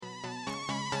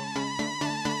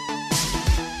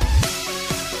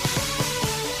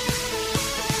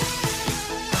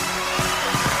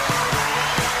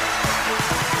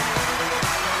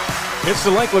It's the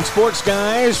Lakelands Sports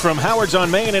Guys from Howard's on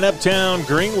Main in Uptown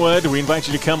Greenwood. We invite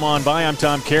you to come on by. I'm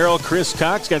Tom Carroll. Chris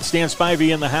Cox got Stan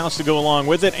Spivey in the house to go along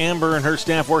with it. Amber and her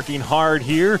staff working hard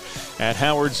here at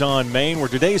Howard's on Main. Where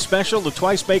today's special, the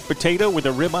twice-baked potato with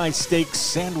a ribeye steak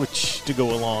sandwich to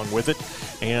go along with it.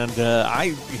 And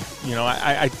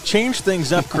I changed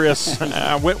things up, Chris.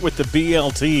 I went with the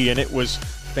BLT, and it was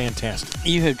fantastic.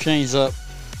 You have changed up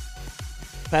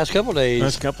last couple days.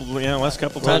 Last couple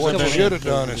times. What you should have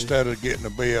done instead of getting the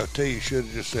BLT, you should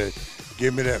have just said,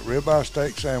 give me that ribeye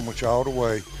steak sandwich all the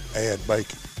way, add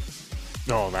bacon.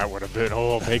 Oh, that would have been,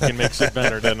 bacon makes it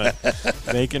better, doesn't it?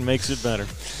 Bacon makes it better.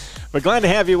 But glad to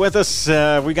have you with us.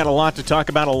 We got a lot to talk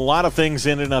about. A lot of things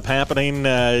ended up happening.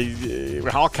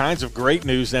 All kinds of great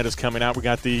news that is coming out. We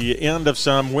got the end of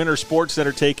some winter sports that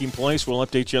are taking place. We'll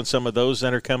update you on some of those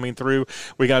that are coming through.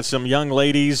 We got some young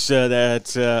ladies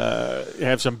that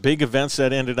have some big events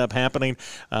that ended up happening.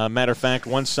 Matter of fact,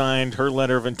 one signed her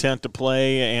letter of intent to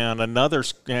play, and another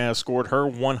scored her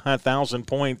 1,000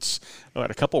 points.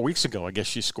 A couple of weeks ago, I guess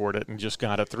she scored it and just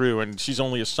got it through, and she's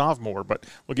only a sophomore, but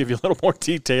we'll give you a little more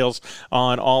details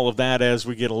on all of that as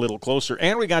we get a little closer.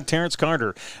 And we got Terrence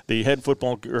Carter, the head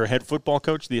football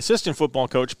coach, the assistant football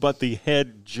coach, but the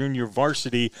head junior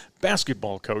varsity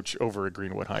basketball coach over at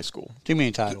Greenwood High School. Too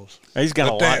many titles. He's got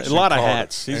a lot of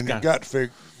hats. You got to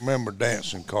remember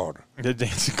Dancing Carter. The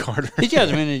Dancing Carter. He's got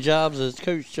as many jobs as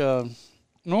Coach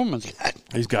Norman's got.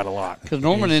 He's got a lot. Because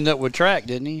Norman ended up with track,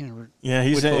 didn't he?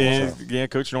 Yeah,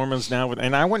 Coach Norman's now with,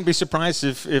 and I wouldn't be surprised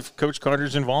if Coach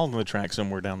Carter's involved in the track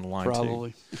somewhere down the line.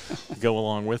 Probably. To go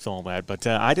along with all that. But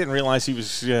I didn't realize he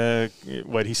was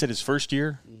he said his first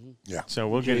year. Yeah. So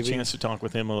we'll get a chance to talk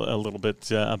with him a little bit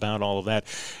about all of that.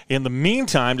 In the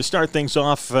meantime, to start things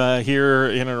off here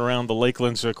in and around the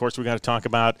Lakelands, of course, we got to talk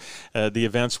about the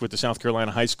events with the South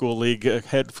Carolina High School League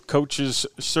head coaches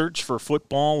search for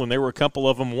football, and there were a couple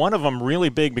of them. One of them really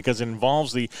big because it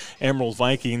involves the Emerald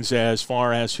Vikings as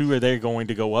far as who are they going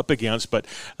to go up against. But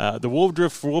the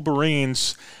Woodruff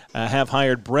Wolverines have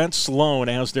hired Brent Sloan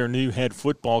as their new head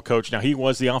football coach. Now, he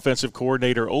was the offensive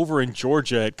coordinator over in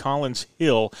Georgia at Collins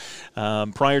Hill.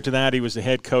 Prior to that, he was the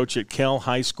head coach at Kell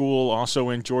High School, also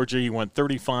in Georgia. He went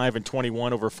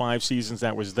 35-21 over 5 seasons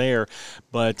that was there.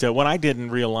 But what I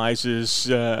didn't realize is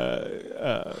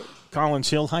Collins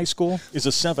Hill High School is a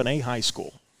 7A high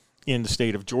school in the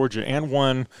state of Georgia and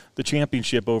won the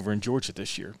championship over in Georgia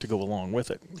this year to go along with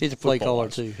it. He's a play caller,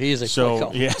 too. He is a play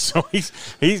caller. Yeah, so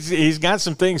he's got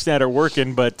some things that are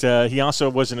working, but he also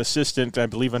was an assistant, I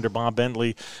believe, under Bob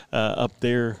Bentley up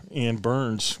there in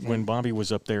Burns when Bobby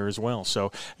was up there as well.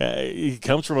 So he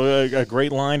comes from a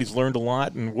great line. He's learned a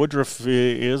lot, and Woodruff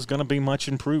is going to be much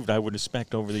improved, I would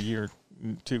expect, over the year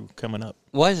too coming up.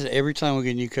 Why is it every time we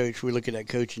get a new coach, we look at that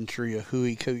coaching tree of who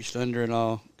he coached under and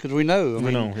all? Because we know.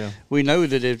 We know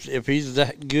that if he's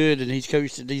that good and he's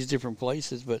coached at these different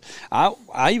places. But I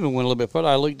even went a little bit further.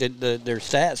 I looked at their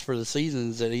stats for the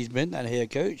seasons that he's been that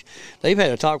head coach. They've had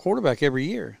a top quarterback every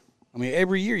year. I mean,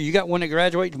 every year. You got one that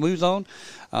graduates, moves on.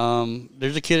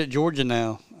 There's a kid at Georgia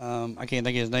now. I can't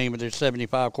think of his name, but there's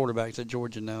 75 quarterbacks at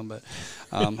Georgia now. But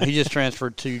he just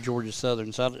transferred to Georgia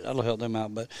Southern, so that'll help them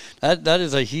out. But that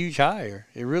is a huge hire.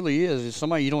 It really is. It's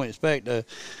somebody you don't expect a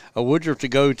Woodruff to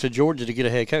go to Georgia to get a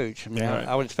head coach. I mean, right.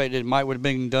 I would expect it might would have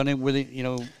been done with it,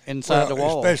 inside the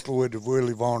wall. Especially with the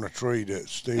Willie Varner tree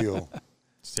that's still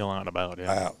out about,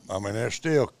 yeah. out. I mean, there's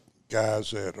still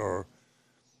guys that are –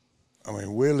 I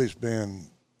mean, Willie's been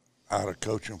out of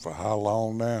coaching for how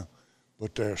long now?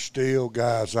 But there's still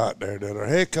guys out there that are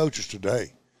head coaches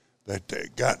today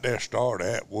that got their start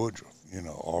at Woodruff,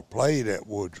 or played at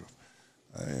Woodruff.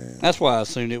 That's why I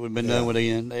assumed it would have been done with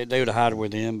him. They would have hired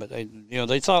with him, but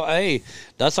they saw, hey,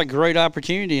 that's a great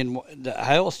opportunity. And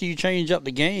how else do you change up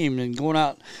the game and going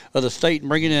out of the state and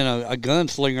bringing in a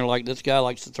gunslinger like this guy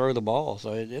likes to throw the ball?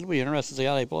 So it'll be interesting to see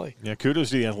how they play. Yeah,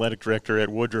 kudos to the athletic director at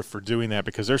Woodruff for doing that,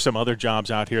 because there's some other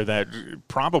jobs out here that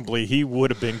probably he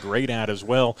would have been great at as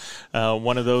well.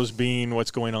 One of those being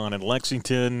what's going on in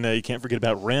Lexington. You can't forget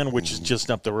about Wren, which is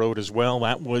just up the road as well.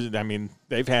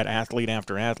 They've had athlete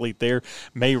after athlete there.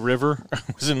 May River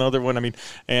was another one. I mean,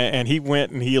 and he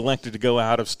went and he elected to go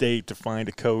out of state to find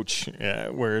a coach,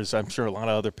 whereas I'm sure a lot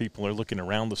of other people are looking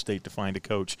around the state to find a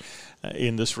coach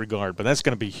in this regard. But that's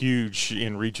going to be huge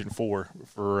in Region 4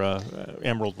 for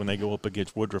Emerald when they go up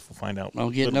against Woodruff. We'll find out. It'll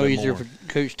get no easier for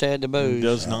Coach Tad DeBose. It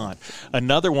does not.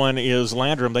 Another one is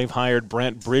Landrum. They've hired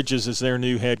Brent Bridges as their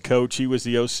new head coach. He was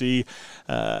the OC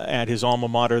at his alma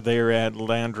mater there at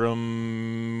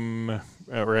Landrum.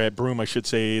 Or at Broome, I should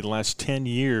say, the last 10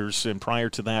 years, and prior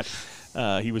to that,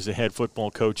 He was the head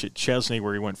football coach at Chesney,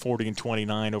 where he went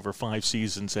 40-29 over 5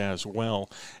 seasons as well.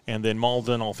 And then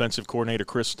Malden offensive coordinator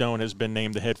Chris Stone has been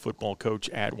named the head football coach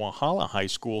at Walhalla High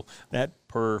School. That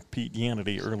per Pete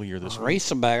Yanity earlier this week.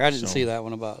 Razorback. I didn't see that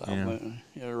one about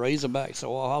Razorback. So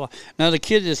Walhalla. Now the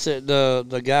kid that said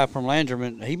the guy from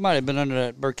Landrum, he might have been under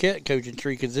that Burkett coaching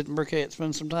tree, because didn't Burkett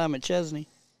spend some time at Chesney?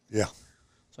 Yeah.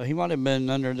 So he might have been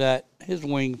under his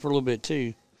wing for a little bit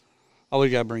too.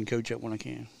 Always got to bring Coach up when I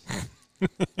can.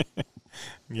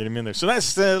 Get him in there. So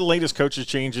that's the latest coaches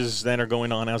changes that are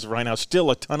going on as of right now.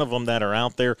 Still a ton of them that are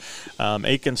out there.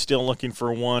 Aiken's still looking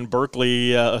for one.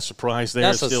 Berkeley, a surprise there.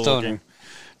 That's still a stunner. Looking.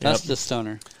 That's the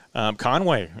stunner.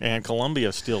 Conway and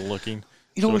Columbia still looking.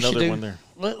 You know what we should do? One there.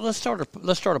 Let's start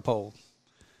a poll.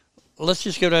 Let's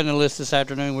just go down the list this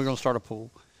afternoon. We're going to start a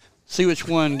poll. See which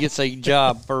one gets a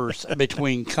job first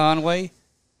between Conway,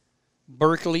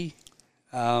 Berkeley,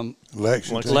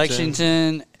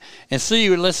 Lexington,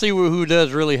 and let's see who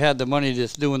does really have the money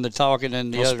that's doing the talking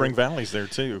and the other. Spring Valley's there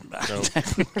too. So.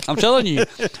 I'm telling you,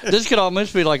 this could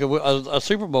almost be like a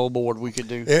Super Bowl board we could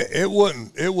do. It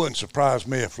wouldn't surprise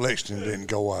me if Lexington didn't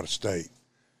go out of state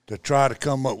to try to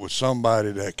come up with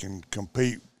somebody that can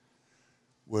compete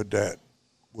with a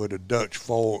Dutch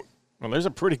Fort. Well, there's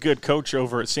a pretty good coach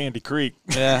over at Sandy Creek.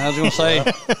 Yeah, I was going to say.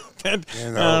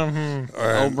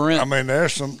 Old Brent. I mean,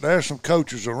 there's some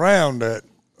coaches around that,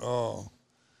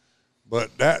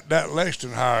 but that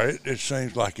Lexington hire, it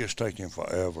seems like it's taking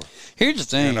forever. Here's the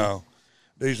thing.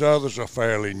 These others are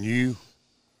fairly new.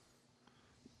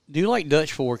 Do you like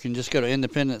Dutch Fork and just go to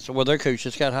Independence? Well, their coach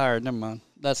just got hired. Never mind.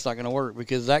 That's not going to work,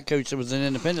 because that coach that was in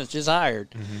Independence just hired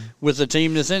with the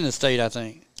team that's in the state, I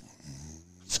think.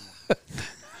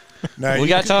 Now, we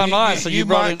got Tom Knight, so you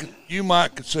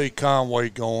might see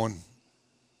Conway going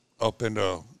up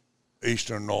into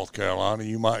eastern North Carolina.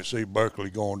 You might see Berkeley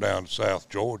going down to South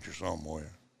Georgia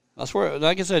somewhere. That's where,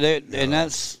 like I said,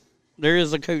 there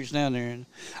is a coach down there. And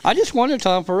I just wonder,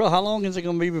 Tom, for real, how long is it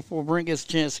going to be before Brent gets a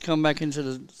chance to come back into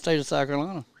the state of South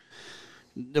Carolina?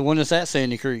 The one that's at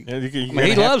Sandy Creek. Yeah,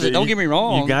 he loves it. Don't get me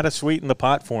wrong. You got to sweeten the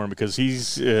pot for him, because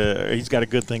he's got a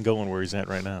good thing going where he's at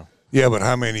right now. Yeah, but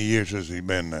how many years has he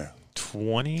been there?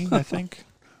 20, I think.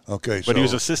 Okay, but he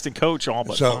was assistant coach all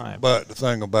but 5. But the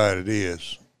thing about it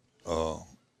is,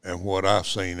 and what I've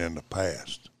seen in the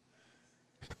past,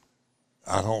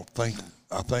 I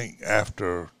think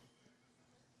after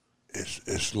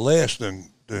it's less than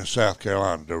South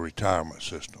Carolina, the retirement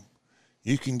system.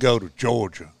 You can go to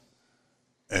Georgia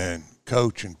and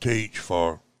coach and teach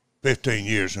for 15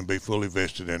 years and be fully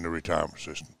vested in the retirement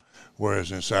system.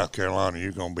 Whereas in South Carolina,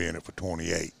 you're going to be in it for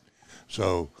 28.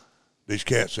 So these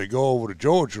cats, they go over to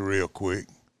Georgia real quick,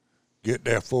 get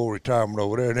their full retirement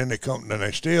over there, and then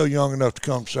they're still young enough to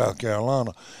come to South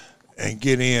Carolina and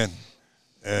get in,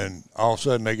 and all of a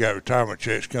sudden they got retirement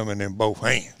checks coming in both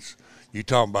hands. You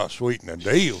talking about sweetening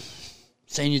the deal.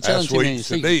 Saying you're telling too many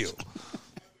secrets. The deal.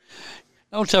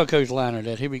 Don't tell Coach Liner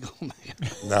that. He'll be going back.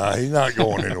 Nah, he's not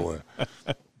going anywhere.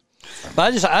 But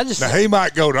I just. Now, he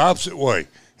might go the opposite way.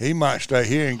 He might stay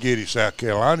here and get his South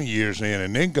Carolina years in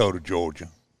and then go to Georgia.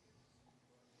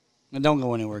 And don't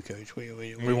go anywhere, Coach.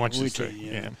 We want you to stay.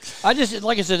 Yeah. I just,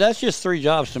 like I said, that's just 3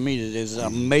 jobs to me that is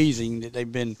amazing that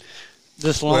they've been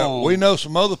this long. Well, we know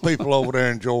some other people over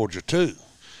there in Georgia, too.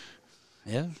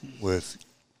 Yeah. With,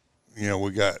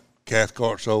 we got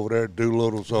Cathcart's over there,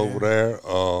 Doolittle's over there.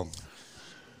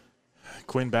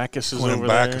 Quinn Backus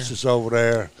is over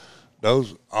there.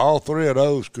 All 3 of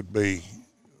those could be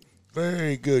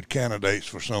very good candidates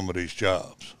for some of these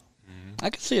jobs. I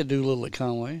could see a Doolittle at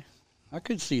Conway. I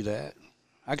could see that.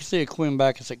 I could see a Quinn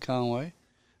Backus at Conway.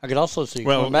 I could also see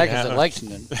Quinn Backus at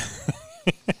Lexington.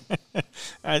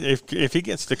 If he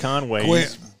gets to Conway,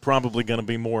 he's probably going to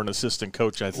be more an assistant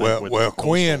coach, I think. Well,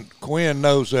 Quinn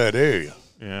knows that area.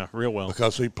 Yeah, real well.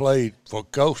 Because he played for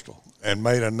Coastal and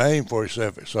made a name for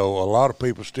himself. So a lot of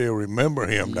people still remember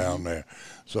him down there.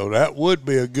 So that would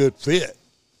be a good fit.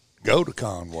 Go to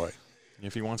Conway.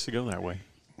 If he wants to go that way.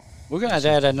 We're going to have to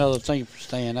add another thing for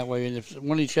Stan. That way, if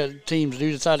one of these teams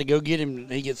do decide to go get him,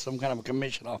 he gets some kind of a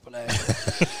commission off of that.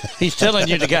 He's telling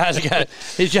you the guys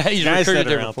he's recruited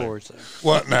there before. So.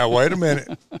 Well, now, wait a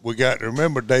minute. We got to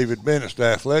remember David Bennett's the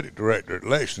athletic director at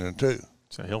Lexington, too.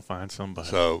 So he'll find somebody.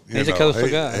 So he's a Coastal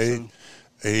guy.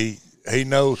 He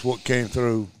knows what came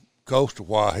through Coastal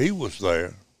while he was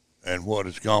there and what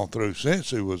has gone through since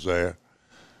he was there.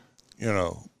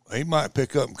 He might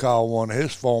pick up and call one of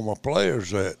his former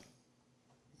players that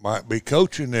might be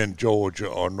coaching in Georgia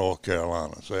or North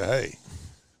Carolina. Say, hey,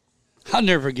 I'll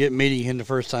never forget meeting him the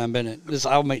first time, Bennett.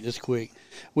 I'll make this quick.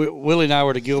 Willie and I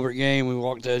were at a Gilbert game.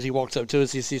 As he walks up to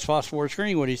us, he sees Fox Sports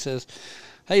Greenwood. He says,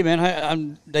 "Hey, man,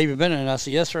 I'm David Bennett." And I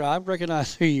said, "Yes, sir. I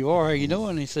recognize who you are. How you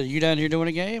doing?" He said, "You down here doing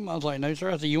a game?" I was like, "No,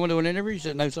 sir." I said, "You want to do an interview?" He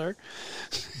said, "No, sir."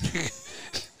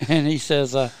 And he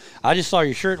says, "I just saw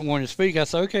your shirt and wanted to speak." I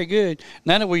said, "Okay, good.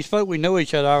 Now that we spoke, we know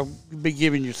each other. I'll be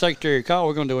giving your secretary a call.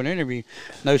 We're going to do an interview."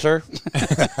 "No, sir."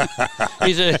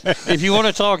 He said, "If you want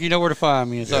to talk, you know where to find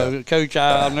me." And so, Coach,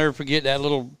 I'll never forget that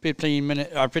little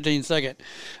 15-second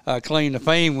claim to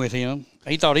fame with him.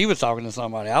 He thought he was talking to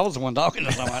somebody. I was the one talking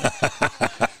to somebody.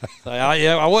 So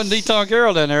I wasn't D-Ton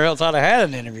Carroll down there, else I'd have had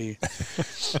an interview.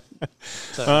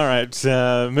 So. All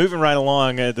right, moving right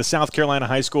along, the South Carolina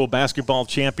High School Basketball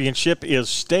Championship is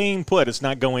staying put. It's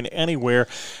not going anywhere.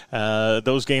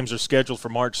 Those games are scheduled for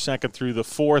March 2nd through the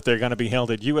 4th. They're going to be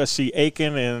held at USC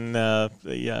Aiken in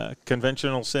the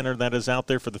conventional center that is out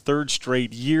there for the third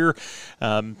straight year.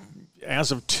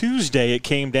 As of Tuesday, it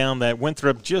came down that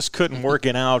Winthrop just couldn't work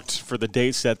it out for the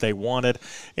dates that they wanted.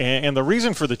 And the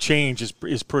reason for the change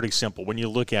is pretty simple when you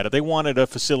look at it. They wanted a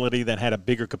facility that had a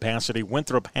bigger capacity.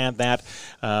 Winthrop had that.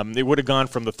 It would have gone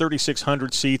from the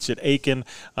 3,600 seats at Aiken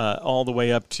all the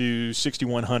way up to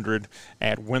 6,100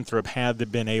 at Winthrop had they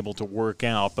been able to work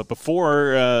out. But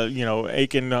before,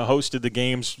 Aiken hosted the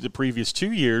games the previous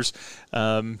 2 years,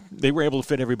 they were able to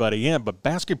fit everybody in. But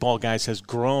basketball, guys, has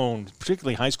grown,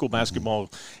 particularly high school basketball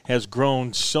has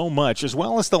grown so much, as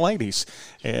well as the ladies,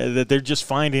 that they're just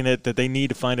finding it that they need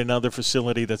to find another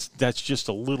facility that's just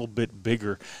a little bit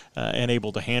bigger and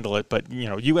able to handle it. But,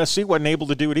 USC wasn't able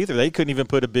to do it either. They couldn't even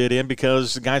put a bid in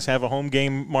because the guys have a home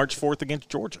game March 4th against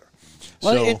Georgia.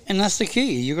 Well, and that's the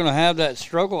key. You're going to have that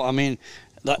struggle. I mean,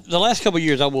 the last couple of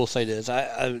years, I will say this.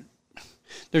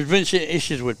 There's been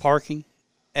issues with parking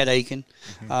at Aiken.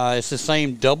 Mm-hmm. It's the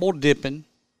same double dipping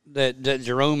that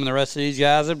Jerome and the rest of these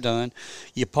guys have done.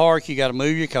 You park, you got to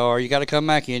move your car, you got to come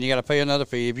back in, you got to pay another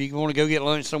fee. If you want to go get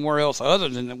lunch somewhere else other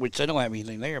than, which they don't have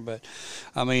anything there, but,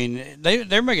 I mean,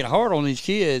 they're making it hard on these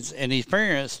kids and these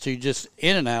parents to just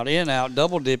in and out,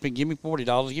 double dipping, give me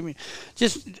 $40,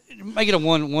 just make it a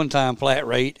one-time flat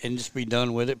rate and just be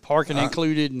done with it, parking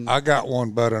included. And I got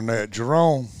one better than that.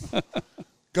 Jerome,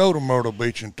 go to Myrtle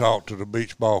Beach and talk to the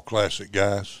Beach Ball Classic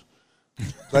guys.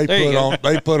 They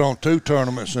put on 2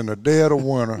 tournaments in the dead of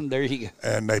winter. There you go.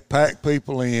 And they pack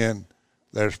people in.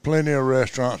 There's plenty of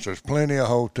restaurants. There's plenty of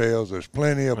hotels. There's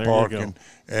plenty of parking,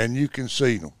 and you can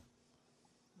see them.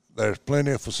 There's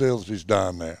plenty of facilities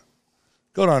down there.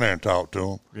 Go down there and talk to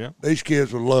them. Yeah. These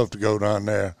kids would love to go down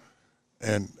there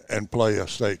and play a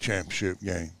state championship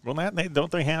game. Well, Matt,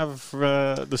 don't they have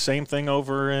the same thing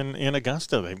over in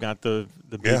Augusta? They've got the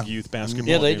big youth basketball.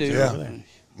 Yeah, they do. Over there.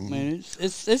 I mean,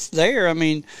 it's there. I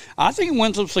mean, I think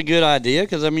Winthrop's a good idea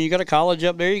because, I mean, you got a college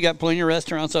up there. You got plenty of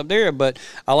restaurants up there, but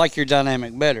I like your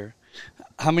dynamic better.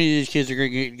 How many of these kids are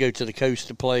going to go to the coast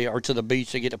to play or to the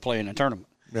beach to get to play in a tournament?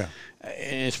 Yeah.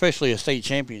 And especially a state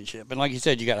championship. And like you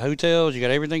said, you got hotels. You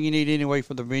got everything you need anyway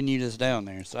for the venue that's down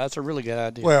there. So that's a really good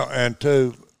idea. Well, and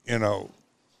two,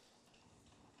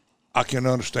 I can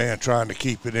understand trying to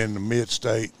keep it in the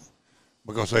mid-state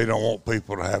because they don't want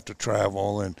people to have to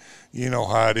travel. And you know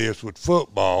how it is with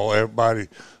football. Everybody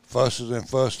fusses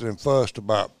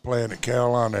about playing at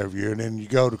Carolina every year. And then you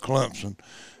go to Clemson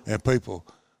and people,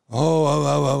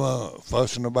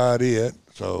 fussing about it.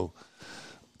 So,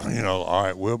 all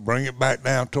right, we'll bring it back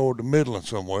down toward the Midland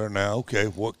somewhere. Now, okay,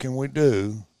 what can we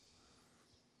do?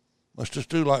 Let's just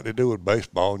do like they do with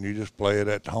baseball, and you just play it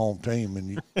at the home team, and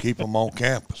you keep them on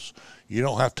campus. You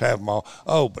don't have to have them all.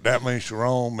 Oh, but that means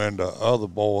Jerome and the other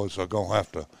boys are going to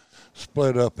have to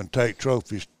split up and take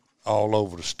trophies all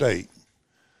over the state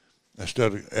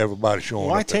instead of everybody showing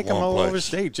up at one place. Why take them all over the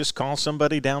state? Just call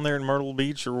somebody down there in Myrtle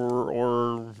Beach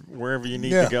or wherever you need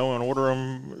to go and order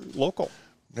them local.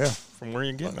 Yeah. From where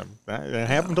you're getting them. And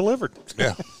have them delivered.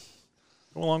 Yeah.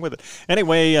 Go along with it.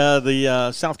 Anyway,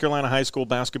 the South Carolina High School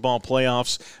basketball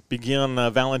playoffs begin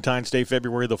Valentine's Day,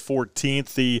 February the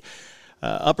 14th. The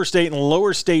upper state and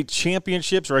lower state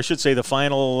championships, or I should say the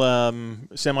final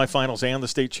semifinals and the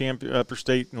state upper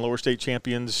state and lower state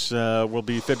champions will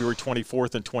be February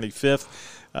 24th and 25th.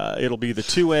 It'll be the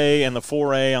 2A and the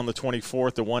 4A on the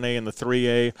 24th, the 1A and the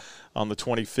 3A on the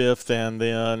 25th, and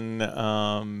then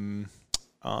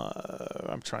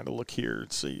I'm trying to look here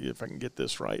and see if I can get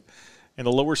this right. And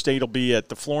the lower state will be at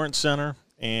the Florence Center,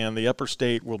 and the upper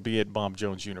state will be at Bob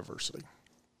Jones University.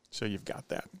 So you've got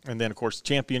that. And then, of course, the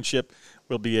championship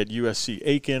will be at USC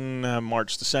Aiken.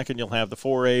 March the 2nd, you'll have the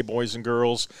 4A boys and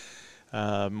girls.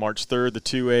 March 3rd, the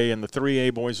 2A and the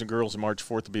 3A boys and girls. And March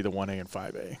 4th will be the 1A and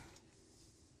 5A.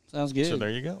 Sounds good. So there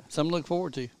you go. Something to look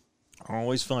forward to.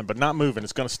 Always fun, but not moving.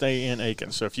 It's going to stay in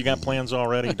Aiken. So if you got plans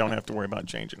already, you don't have to worry about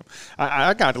changing them.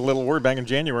 I got a little worried back in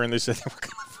January, and they said they were going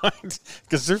to find –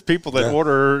 because there's people that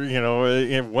order,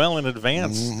 well in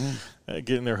advance,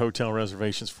 getting their hotel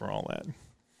reservations for all that.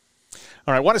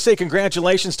 All right, I want to say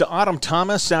congratulations to Autumn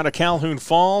Thomas out of Calhoun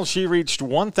Falls. She reached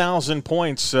 1,000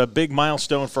 points, a big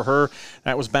milestone for her.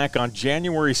 That was back on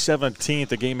January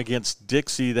 17th, a game against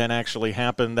Dixie that actually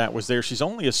happened. That was there. She's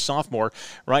only a sophomore.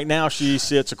 Right now she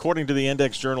sits, according to the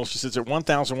Index Journal, she sits at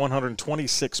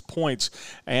 1,126 points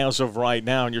as of right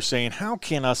now. And you're saying, how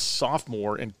can a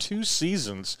sophomore in 2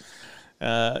 seasons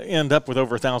end up with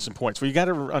over 1,000 points? Well, you got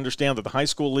to understand that the high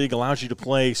school league allows you to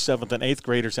play 7th and 8th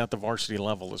graders at the varsity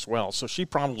level as well. So she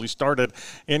probably started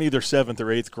in either 7th or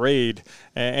 8th grade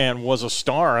and was a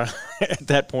star at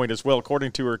that point as well.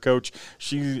 According to her coach,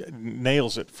 she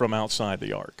nails it from outside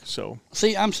the arc. So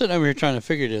see, I'm sitting over here trying to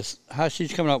figure this, how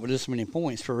she's coming up with this many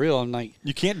points for real. I'm like,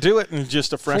 you can't do it in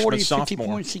just a freshman 40, 50 sophomore.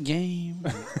 points a game.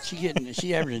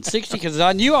 She averaging 60 because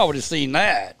I knew I would have seen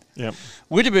that. Yep.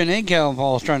 We'd have been in Calhoun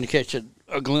Falls trying to catch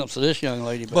a glimpse of this young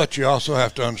lady. But you also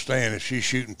have to understand, if she's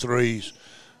shooting threes,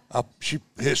 she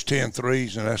hits 10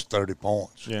 threes, and that's 30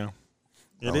 points. Yeah,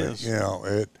 it is.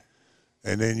 And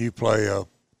then you play a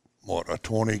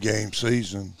 20-game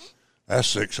season, that's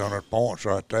 600 points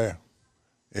right there,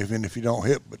 even if you don't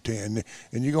hit but 10.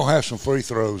 And you're going to have some free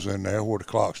throws in there where the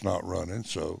clock's not running,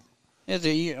 so.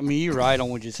 You're right on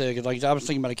what you said. Cause like I was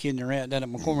thinking about a kid in the rant down at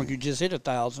McCormick who just hit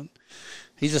 1,000.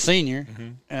 He's a senior,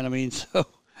 and so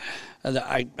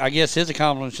I guess his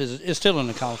accomplishment is still an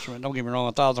accomplishment. Don't get me wrong,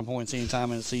 1,000 points any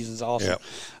time in the season is awesome.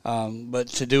 Yep. But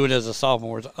to do it as a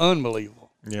sophomore is unbelievable.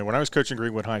 Yeah, when I was coaching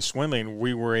Greenwood High swimming,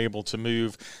 we were able to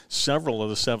move several of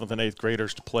the 7th and 8th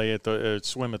graders to play at the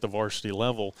swim at the varsity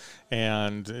level,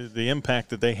 and the impact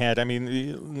that they had. I mean,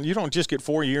 you don't just get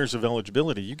 4 years of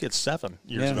eligibility; you get 7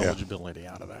 years of eligibility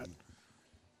out of that.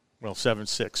 Well,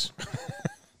 6.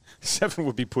 7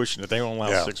 would be pushing it. They won't allow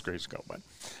 6th grades to go,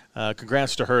 but.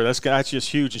 Congrats to her. That's just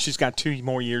huge, and she's got 2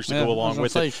 more years to go along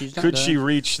with it. Could she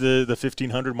reach the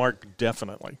 1,500 mark?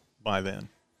 Definitely by then.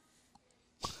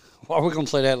 Why are we going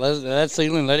to say that? That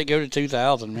ceiling, let it go to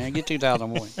 2,000, man. Get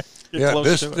 2,000 points.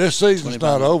 This season's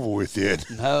not over with yet.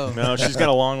 No, she's got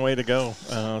a long way to go.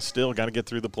 Still got to get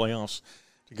through the playoffs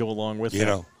to go along with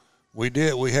it.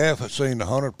 We have seen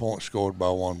 100 points scored by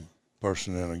one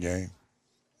person in a game.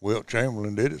 Wilt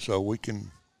Chamberlain did it, so we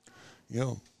can,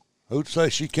 who'd say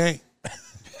she can't?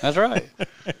 That's right.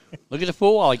 Look at the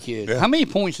full volley kid. Yeah. How many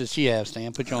points does she have,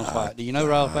 Stan? Put you on the spot. Do you know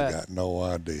right off the bat? I got no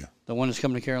idea. The one that's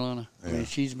coming to Carolina? Yeah.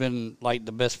 She's been like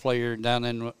the best player down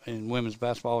in women's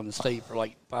basketball in the state for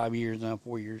like 5 years now,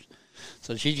 4 years.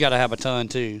 So she's got to have a ton,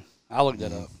 too. I looked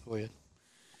that up. Go ahead.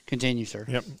 Continue, sir.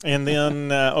 Yep. And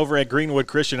then over at Greenwood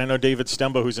Christian, I know David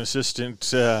Stembo, who's an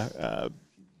assistant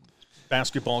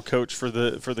basketball coach for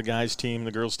the guys team,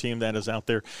 the girls team that is out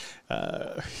there.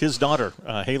 His daughter,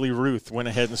 Haley Ruth, went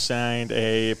ahead and signed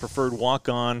a preferred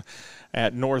walk-on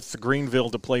at North Greenville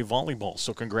to play volleyball.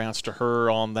 So congrats to her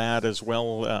on that as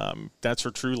well. That's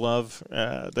her true love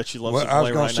that she loves to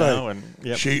play right now.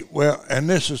 And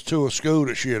this is to a school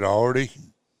that she had already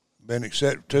been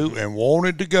accepted to and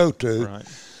wanted to go to. Right.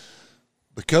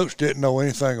 The coach didn't know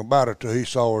anything about her till he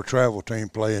saw her travel team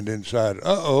play and then decided,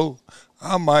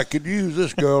 I might could use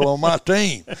this girl on my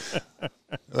team.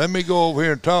 Let me go over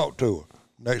here and talk to her.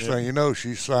 Next thing you know,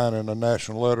 she's signing a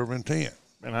national letter of intent.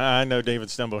 And I know David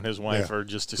Stembo and his wife are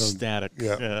just ecstatic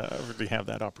to have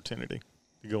that opportunity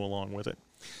to go along with it.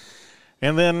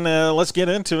 And then let's get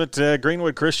into it.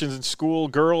 Greenwood Christian School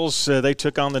girls, they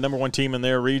took on the number 1 team in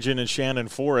their region in Shannon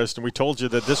Forest. And we told you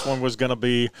that this one was going to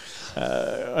be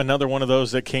another one of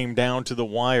those that came down to the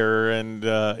wire. And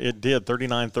it did,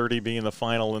 39-30 being the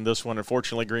final in this one.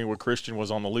 Unfortunately, Greenwood Christian was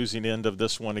on the losing end of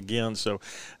this one again. So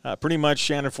pretty much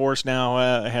Shannon Forest now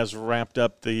has wrapped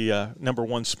up the number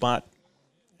 1 spot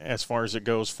as far as it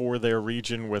goes for their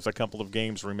region, with a couple of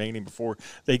games remaining before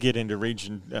they get into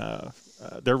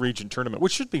their region tournament,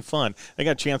 which should be fun. They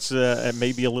got a chance at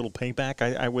maybe a little payback,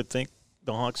 I would think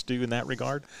the Hawks do in that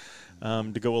regard,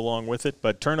 to go along with it.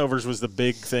 But turnovers was the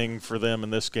big thing for them in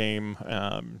this game.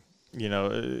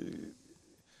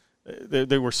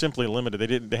 They were simply limited. They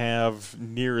didn't have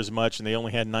near as much, and they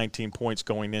only had 19 points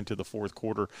going into the fourth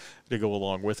quarter to go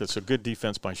along with it. So good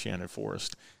defense by Shannon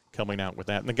Forest coming out with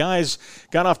that. And the guys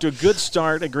got off to a good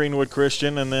start at Greenwood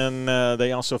Christian, and then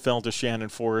they also fell to Shannon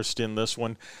Forest in this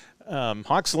one.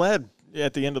 Hawks led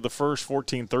at the end of the first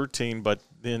 14-13, but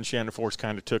then Shannon Forest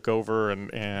kind of took over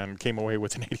and came away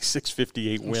with an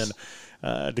 86-58 win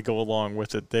to go along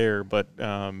with it there. But,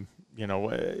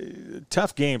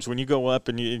 tough games when you go up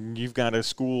and you've got a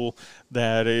school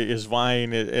that is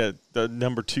vying at the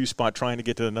number 2 spot, trying to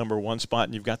get to the number 1 spot,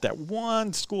 and you've got that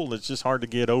one school that's just hard to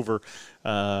get over.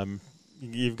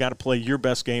 You've got to play your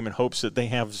best game in hopes that they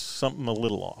have something a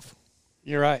little off.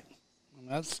 You're right.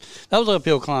 That was an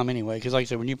uphill climb anyway, because like I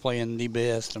said, when you're playing the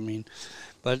best,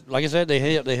 but like I said, they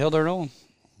held their own.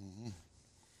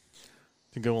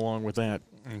 To go along with that.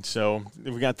 And so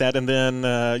we got that. And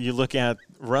then you look at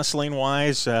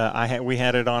wrestling-wise, we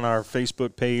had it on our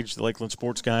Facebook page, the Lakeland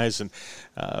Sports Guys, and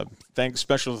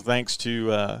special thanks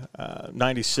to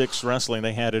 96 Wrestling.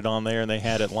 They had it on there, and they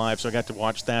had it live. So I got to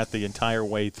watch that the entire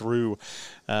way through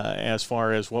as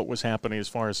far as what was happening as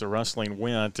far as the wrestling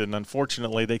went. And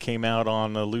unfortunately, they came out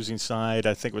on the losing side.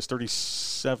 I think it was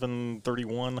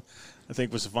 37-31. I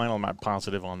think was the final. I'm not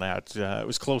positive on that. It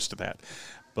was close to that.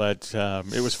 But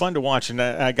it was fun to watch, and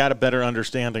I got a better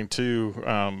understanding, too,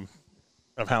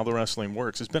 of how the wrestling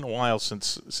works. It's been a while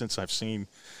since I've seen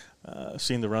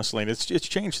the wrestling. It's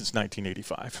changed since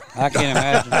 1985. I can't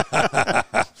imagine.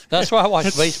 That's why I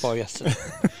watched baseball yesterday.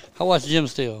 I watched Jim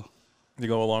Steele. To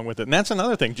go along with it. And that's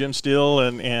another thing. Jim Steele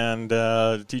and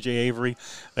TJ Avery,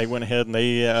 they went ahead and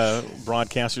they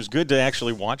broadcast. It was good to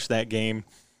actually watch that game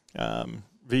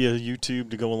via YouTube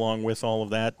to go along with all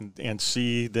of that and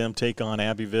see them take on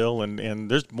Abbeville. And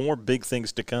there's more big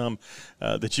things to come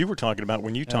that you were talking about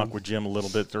when you talked with Jim a little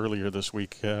bit earlier this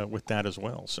week with that as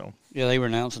well. So yeah, they were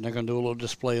announcing they're going to do a little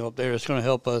display up there. It's going to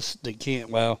help us that can't,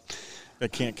 well, they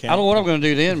can't count. I don't know what I'm going to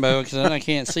do then, Bo, because then I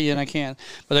can't see and I can't.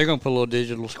 But they're going to put a little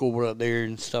digital scoreboard up there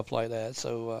and stuff like that.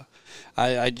 So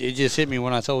it just hit me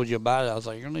when I told you about it. I was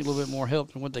like, you're going to need a little bit more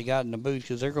help than what they got in the booth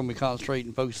because they're going to be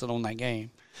concentrating, focusing on that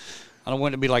game. I don't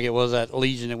want it to be like it was at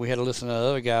Legion that we had to listen to the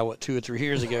other guy, 2 or 3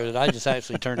 years ago, that I just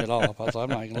actually turned it off. I was like, I'm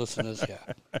not going to listen to this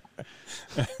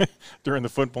guy. During the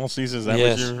football season, is that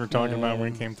what you were talking about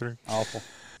when he came through? Awful.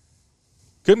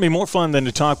 Couldn't be more fun than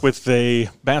to talk with a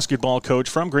basketball coach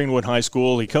from Greenwood High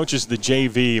School. He coaches the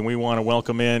JV, and we want to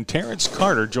welcome in Terrence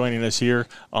Carter joining us here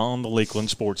on the Lakeland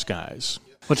Sports Guys.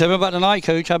 Well, tell me about tonight,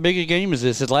 Coach. How big a game is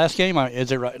this? Is it last game?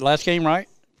 Is it right? Last game, right,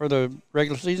 for the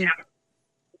regular season? Yeah.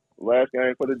 Last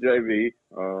game for the JV.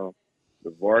 The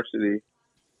Varsity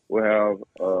will have,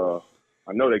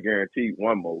 I know they guaranteed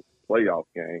one more playoff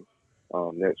game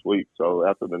next week. So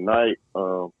after the night,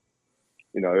 it'll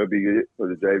be good for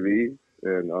the JV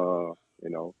and,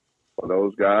 for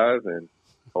those guys. And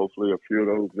hopefully a few of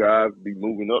those guys be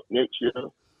moving up next year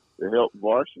to help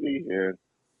Varsity. And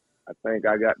I think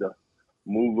I got to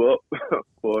move up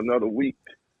for another week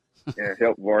and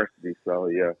help Varsity. So,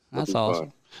 yeah. That's awesome.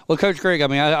 Fun. Well, Coach Greg,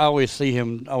 I always see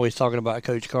him always talking about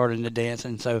Coach Carter and the dance,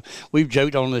 and so we've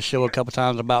joked on this show a couple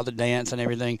times about the dance and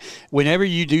everything. Whenever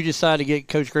you do decide to get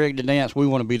Coach Greg to dance, we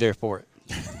want to be there for it.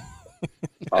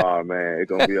 Oh, man, it's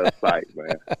going to be a sight,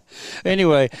 man.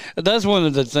 Anyway, that's one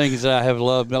of the things that I have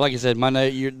loved. But like I said, my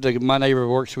neighbor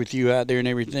works with you out there and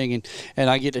everything, and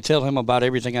I get to tell him about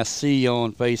everything I see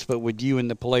on Facebook with you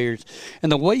and the players.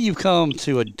 And the way you've come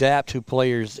to adapt to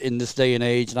players in this day and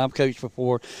age, and I've coached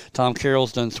before. Tom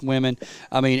Carroll's done swimming.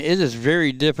 It is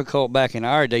very difficult back in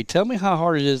our day. Tell me how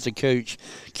hard it is to coach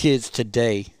kids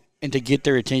today and to get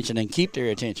their attention and keep their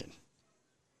attention.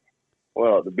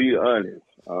 Well, to be honest,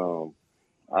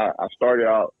 I started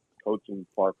out coaching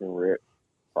Park and Rec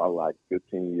probably like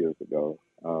 15 years ago.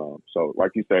 So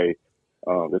like you say,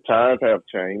 the times have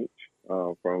changed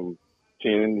from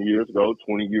 10 years ago,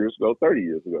 20 years ago, 30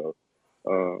 years ago.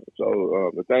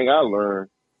 So the thing I learned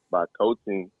by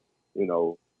coaching,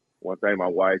 one thing my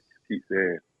wife keeps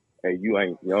saying, hey, you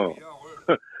ain't young.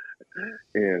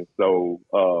 And so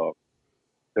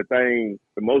the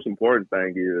most important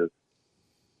thing is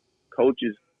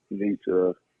coaches need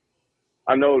to,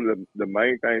 I know the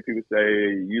main thing people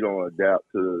say, you don't adapt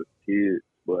to kids,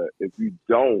 but if you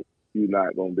don't, you're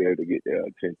not going to be able to get their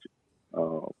attention.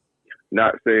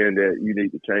 Not saying that you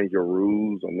need to change your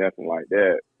rules or nothing like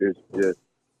that. It's just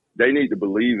they need to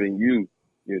believe in you,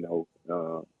 and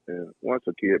once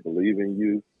a kid believes in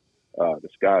you, the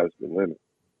sky is the limit.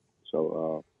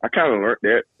 So I kind of learned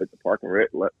that at the Park and Rec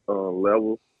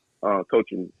level,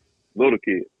 coaching little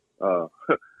kids.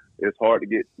 It's hard to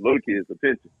get little kids'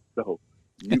 attention. So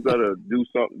you better do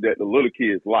something that the little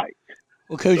kids like.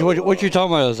 Well, Coach, So, what you're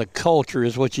talking about is a culture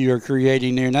is what you are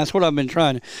creating there, and that's what I've been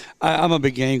trying. I'm a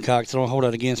big Gamecock, so don't hold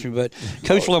that against me. But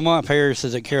Coach Lamont Paris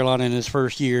is at Carolina in his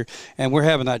first year, and we're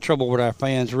having that trouble with our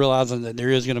fans realizing that there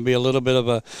is going to be a little bit of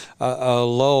a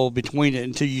lull between it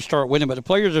until you start winning. But the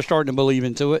players are starting to believe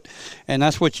into it, and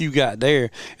that's what you got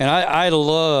there. And I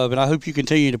love, and I hope you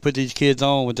continue to put these kids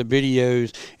on with the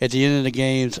videos at the end of the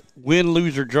games, win,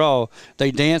 lose, or draw.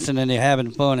 They dancing and they're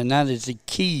having fun, and that is the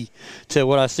key to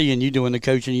what I see in you doing the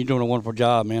coaching. You're doing a wonderful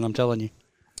job, man. I'm telling you.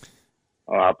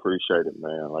 I appreciate it,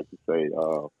 man. Like you say,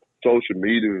 social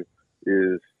media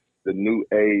is the new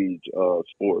age of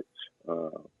sports.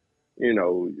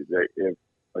 If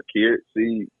a kid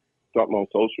sees something on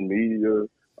social media,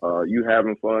 you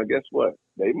having fun, guess what?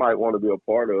 They might want to be a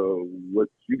part of what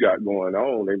you got going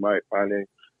on. They might find an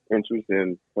interest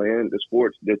in playing the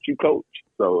sports that you coach.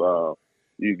 So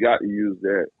you got to use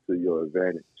that to your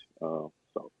advantage.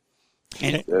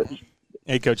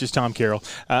 Hey, Coach, it's Tom Carroll.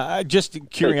 Just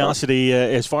curiosity,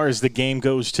 as far as the game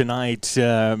goes tonight,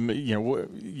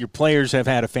 your players have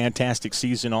had a fantastic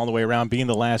season all the way around, being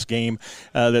the last game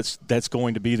that's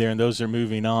going to be there, and those are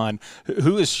moving on.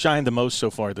 Who has shined the most so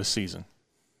far this season?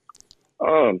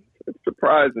 It's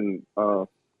surprising.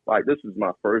 This is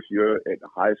my first year at the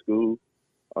high school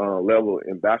level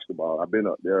in basketball. I've been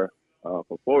up there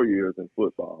for 4 years in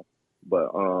football.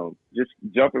 But just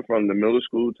jumping from the middle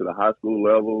school to the high school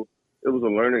level, it was a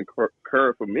learning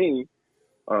curve for me,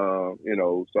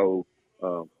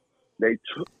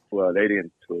 they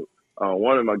didn't took.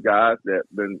 One of my guys that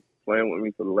been playing with me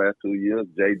for the last 2 years,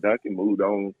 Jay Duncan, moved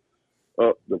on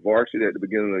up the Varsity at the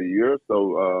beginning of the year.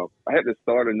 So I had to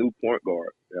start a new point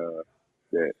guard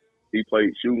that he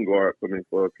played shooting guard for me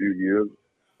for a few years.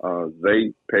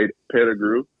 Zay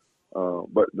Pettigrew.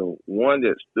 But the one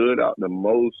that stood out the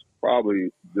most,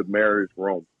 probably Demarius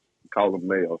Rome. Call him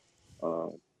Mel.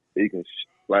 He can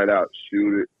flat out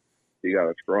shoot it. He got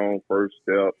a strong first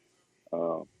step.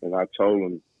 And I told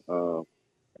him a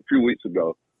few weeks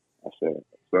ago, I said,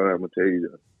 son, I'm going to tell you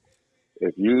this.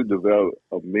 If you develop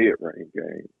a mid-range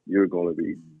game, you're going to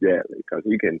be deadly because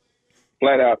he can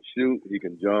flat out shoot, he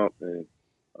can jump, and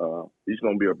he's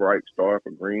going to be a bright star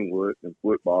for Greenwood in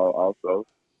football also.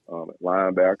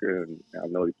 Linebacker, and I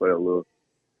know he played a little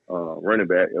running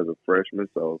back as a freshman.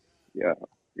 So, yeah,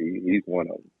 he's one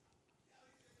of them.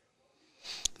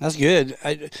 That's good.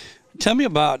 Tell me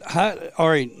about how. All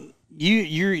right,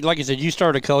 you like I said, you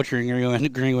started a culture in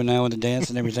Greenwood now with the dance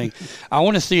and everything. I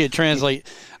want to see it translate.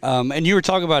 And you were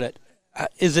talking about it.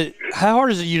 How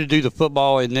hard is it you to do the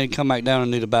football and then come back down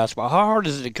and do the basketball? How hard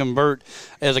is it to convert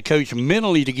as a coach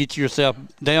mentally to get yourself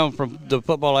down from the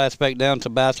football aspect down to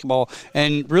basketball?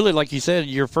 And really, like you said,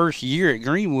 your first year at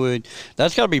Greenwood,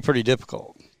 that's got to be pretty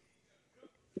difficult.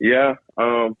 Yeah.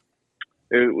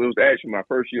 It was actually my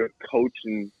first year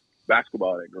coaching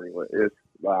basketball at Greenwood.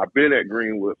 I've been at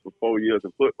Greenwood for 4 years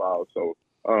in football, so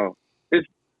it's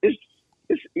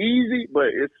easy, but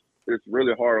it's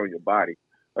really hard on your body.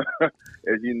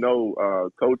 As you know,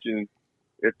 coaching,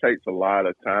 it takes a lot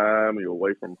of time. You're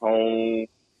away from home.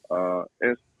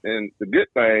 And the good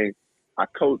thing, I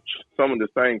coach some of the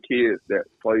same kids that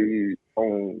play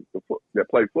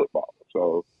football.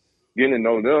 So getting to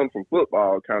know them from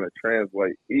football kind of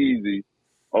translates easy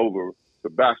over to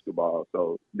basketball.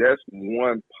 So that's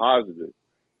one positive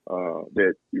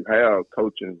that you have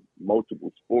coaching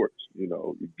multiple sports.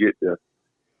 You get to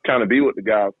kind of be with the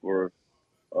guys for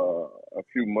a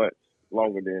few months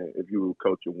longer than if you were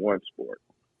coaching one sport.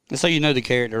 So you know the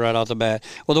character right off the bat.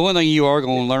 Well, the one thing you are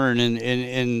going to learn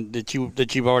and that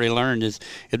you've already learned is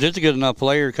if there's a good enough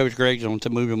player, Coach Greg's going to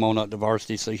move him on up to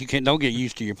varsity. So you don't get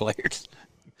used to your players.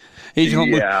 He's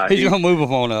going to move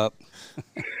them on up.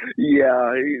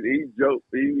 Yeah, he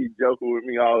be joking with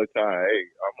me all the time. Hey,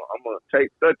 I'm gonna take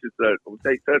such and such. I'm gonna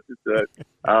take such and such.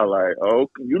 I was like, oh,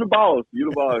 you the boss.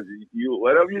 You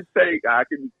whatever you take, I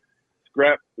can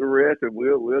scrap the rest, and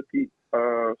we'll keep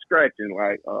scratching.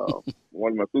 Like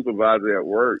one of my supervisors at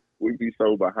work, we be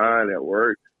so behind at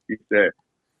work. He said,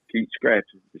 keep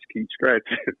scratching, just keep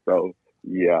scratching. So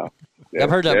yeah.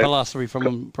 I've heard that philosophy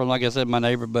from like I said, my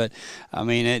neighbor. But I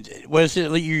mean,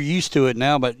 you're used to it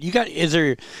now. But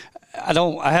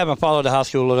I haven't followed the high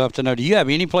school enough to know. Do you have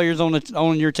any players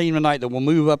on your team tonight that will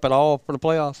move up at all for the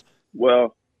playoffs?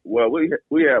 Well, we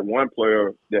had one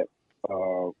player that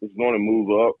is going to move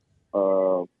up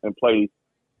and play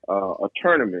a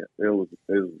tournament. It was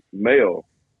male,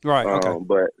 right? Okay.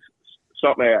 But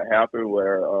something had happened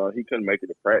where he couldn't make it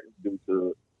to practice due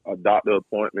to a doctor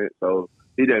appointment, so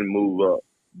he didn't move up.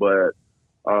 But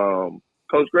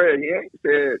Coach Greg, he ain't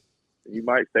said he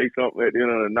might say something at the end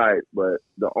of the night, but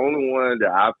the only one that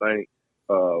I think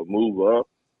move up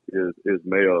is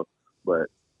male, but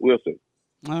we'll see.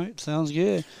 All right, sounds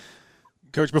good.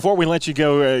 Coach, before we let you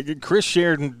go, Chris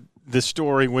shared this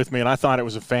story with me, and I thought it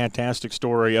was a fantastic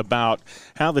story about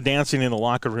how the dancing in the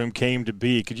locker room came to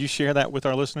be. Could you share that with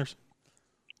our listeners?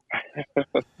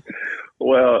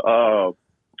 Well,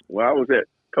 when I was at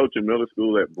coaching middle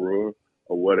school at Brewer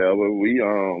or whatever,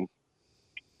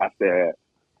 I said,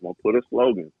 I'm going to put a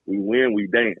slogan: we win, we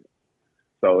dance.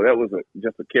 So that was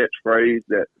just a catchphrase,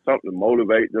 that something to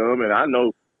motivate them. And I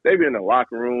know they be in the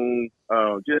locker room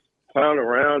just clowning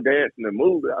around, dancing and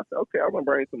moving. I said, okay, I'm going to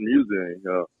bring some music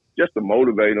in just to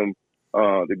motivate them,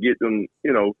 to get them,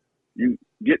 you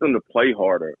get them to play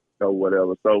harder or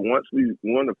whatever. So once we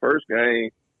won the first game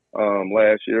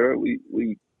last year,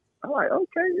 I'm like,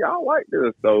 okay, y'all like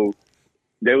this. So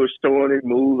they were showing their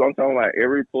moves. I'm talking like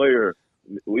every player.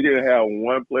 We didn't have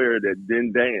one player that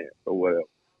didn't dance or whatever.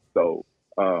 So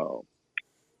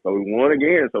we won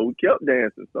again. So we kept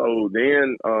dancing. So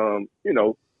then,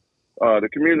 the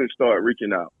community started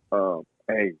reaching out.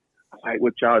 Hey, I like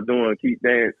what y'all doing. Keep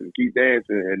dancing.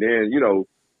 And then,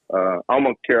 I'm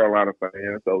a Carolina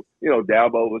fan. So,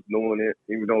 Dabo was doing it,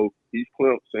 even though he's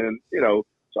Clemson,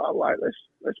 So I was like,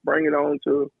 let's bring it on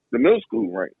to the middle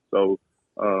school rank. So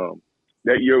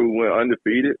that year we went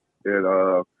undefeated.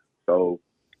 And so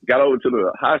got over to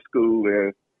the high school,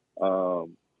 and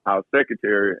our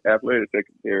secretary, athletic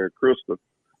secretary, Crystal,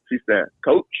 she said,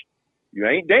 Coach, you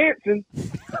ain't dancing.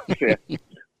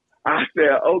 I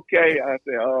said, okay. I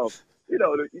said,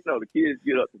 the kids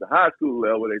get up to the high school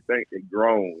level, they think they're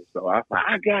grown. So I said,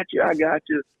 I got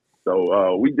you.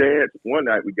 So we danced. One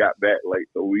night we got back late,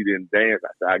 so we didn't dance.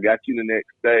 I said, I got you the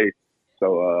next day.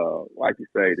 So like you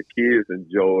say, the kids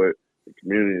enjoy it, the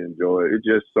community enjoy it. It's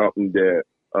just something that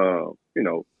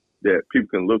that people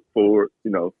can look forward.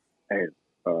 And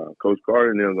Coach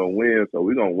Carter and them gonna win, so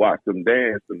we're gonna watch them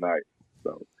dance tonight.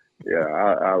 So yeah,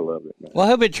 I love it, man. Well, I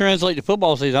hope it translates to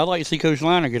football season. I'd like to see Coach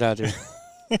Liner get out there.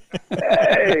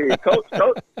 Hey,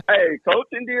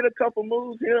 coaching did a couple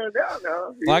moves here and there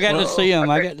now. Well, I got to see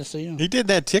him. He did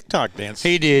that TikTok dance.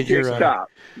 He did. You're right.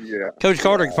 Yeah. Coach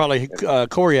Carter could probably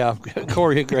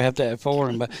choreograph that for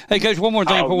him. But hey, Coach, one more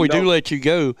thing before we do let you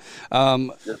go.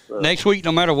 Next week,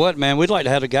 no matter what, man, we'd like to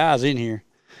have the guys in here.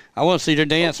 I want to see their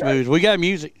dance moves. We got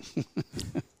music.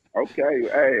 Okay,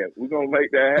 hey, we're gonna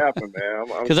make that happen, man.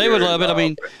 Because they would love it. I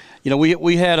mean,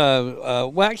 we had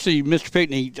actually, Mr.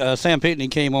 Pickney, Sam Pickney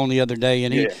came on the other day,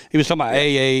 and he was talking about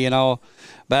AA and all,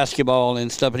 basketball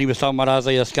and stuff, and he was talking about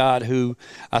Isaiah Scott, who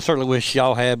I certainly wish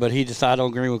y'all had, but he decided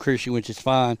on Greenwood Christian, which is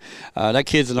fine. That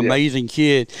kid's an amazing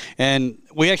kid, and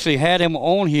we actually had him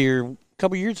on here a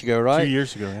couple years ago, right? 2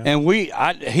 years ago, yeah. And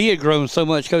he had grown so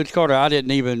much, Coach Carter, I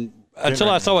didn't even. Until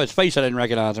I saw his face, I didn't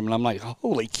recognize him, and I'm like,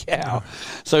 holy cow.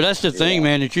 So that's the thing,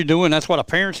 man, that you're doing. That's why the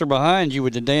parents are behind you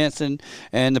with the dancing,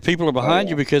 and the people are behind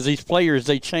you, because these players,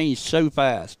 they change so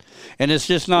fast. And it's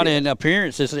just not in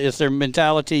appearance. It's their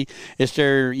mentality. It's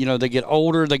their, they get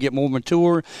older, they get more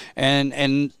mature,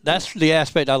 and that's the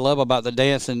aspect I love about the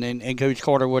dancing and Coach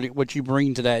Carter, what you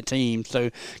bring to that team.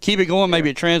 So keep it going. Maybe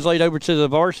it translate over to the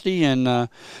varsity, and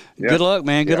good luck,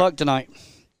 man. Good luck tonight.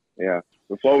 Yeah.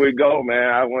 Before we go, man,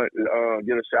 I want to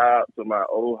get a shout out to my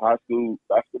old high school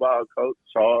basketball coach,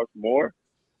 Charles Moore.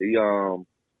 He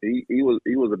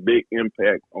was a big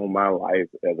impact on my life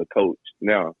as a coach.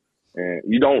 Now, and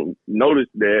you don't notice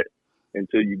that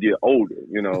until you get older,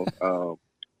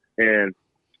 And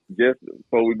just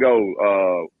before we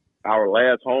go, our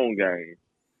last home game,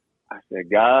 I said,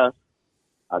 guys,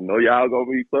 I know y'all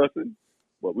gonna be fussing,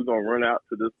 but we're gonna run out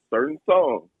to this certain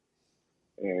song,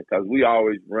 and because we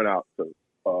always run out to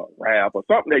rap or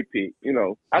something they pick,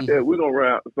 I said, we're going to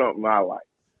run out to something I like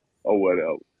or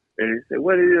whatever. And he said,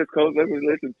 what it is, Coach? Let me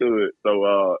listen to it.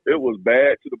 So it was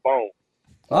Bad to the Bone.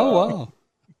 Oh, wow.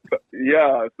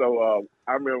 Yeah. So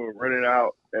I remember running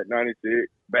out at 96,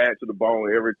 Bad to the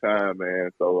Bone every time, man.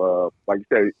 So like you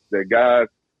said, the guys,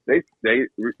 they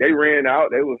ran out.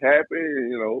 They was happy.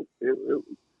 And,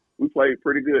 we played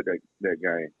pretty good that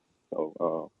game.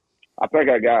 So I think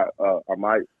I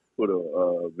might put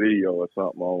a video or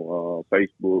something on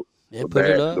Facebook. Yeah, put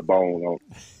it up. The Bone on.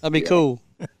 That'd be cool.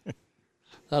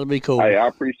 That'd be cool. Hey, I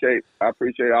appreciate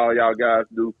all y'all guys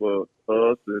do for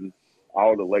us and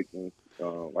all the Lakelands.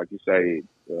 Like you say,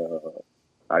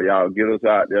 how y'all get us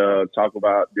out there, talk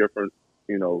about different,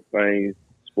 things,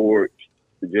 sports,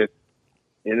 just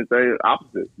anything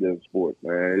opposite than sports,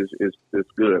 man. It's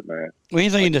good, man. Well,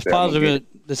 anything that's positive,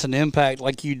 that's an impact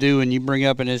like you do and you bring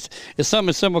up, and it's something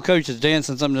as simple, Coach, as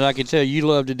dancing, something that I can tell you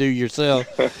love to do yourself.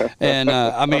 And,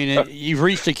 you've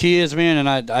reached the kids, man,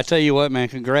 and I tell you what, man,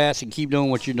 congrats, and keep doing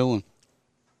what you're doing.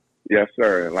 Yes,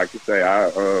 sir. And like you say,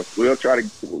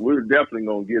 we're definitely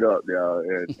gonna get up there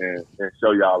and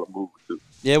show y'all a move too.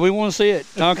 Yeah, we want to see it.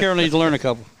 Tom Carroll needs to learn a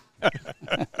couple.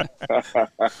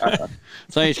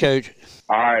 Thanks, Coach.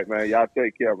 All right, man. Y'all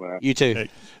take care, man. You too.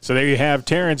 So there you have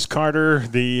Terrence Carter,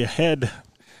 the head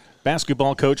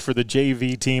basketball coach for the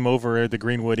JV team over at the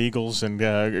Greenwood Eagles, and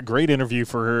a great interview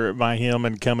by him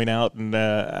and coming out. And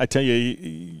I tell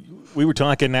you, we were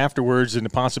talking afterwards and the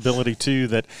possibility, too,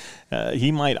 that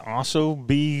he might also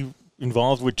be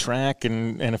involved with track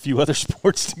and a few other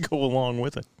sports to go along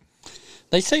with it.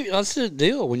 They say that's the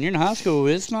deal. When you're in high school,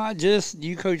 it's not just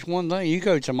you coach one thing. You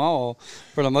coach them all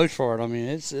for the most part. I mean,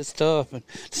 it's tough. And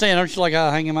saying, don't you like how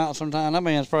I hang him out sometimes? That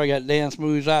man's probably got dance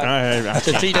moves out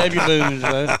to T.W. Boone's.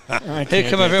 He'll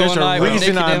come up here one night. There's a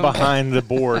reason I'm behind the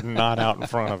board and not out in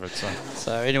front of it.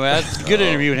 So anyway, that's a good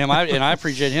interview with him, and I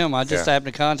appreciate him. I just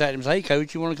happened to contact him and say, hey,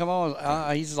 Coach, you want to come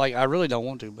on? He's like, I really don't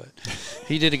want to, but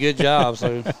he did a good job.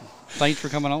 So thanks for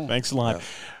coming on. Thanks a lot. Yeah.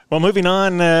 Well, moving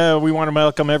on, we want to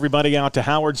welcome everybody out to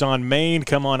Howard's on Main.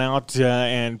 Come on out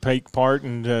and take part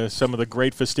in some of the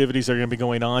great festivities that are going to be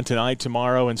going on tonight,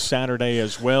 tomorrow, and Saturday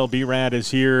as well. B-Rad is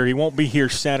here. He won't be here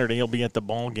Saturday. He'll be at the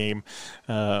ball game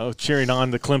cheering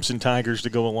on the Clemson Tigers to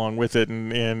go along with it.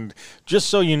 And just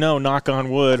so you know, knock on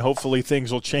wood, hopefully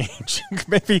things will change.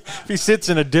 Maybe if he sits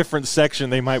in a different section,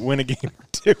 they might win a game or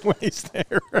two ways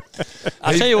there.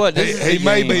 I'll tell you what. He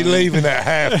may be leaving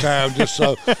at halftime just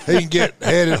so he can get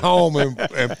headed home and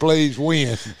please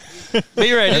win. And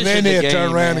then he'll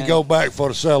turn around and go back for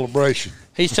the celebration.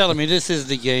 He's telling me this is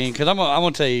the game because I'm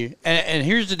going to tell you. And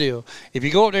here's the deal. If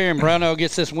you go up there and Brownell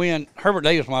gets this win, Herbert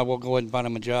Davis might well go ahead and find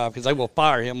him a job because they will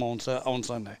fire him on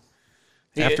Sunday.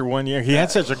 After 1 year. He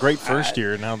had such a great first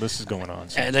year, and now this is going on.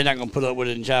 So. And they're not going to put up with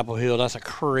it in Chapel Hill. That's a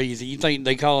crazy. You think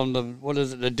they call them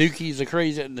the Dukies, the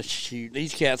crazy? Shoot,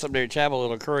 these cats up there at Chapel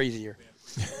Hill are crazier.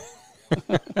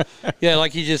 Yeah,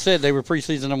 like you just said, they were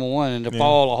preseason number one, and to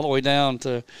fall all the way down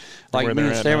to, like me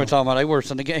and Stan were talking about, they worse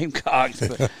than the Gamecocks.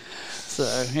 But, so,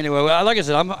 anyway, like I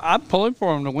said, I'm pulling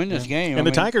for them to win this game. And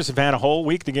the Tigers have had a whole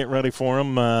week to get ready for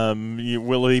them.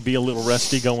 Will they be a little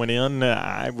rusty going in?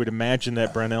 I would imagine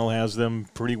that Brownell has them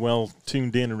pretty well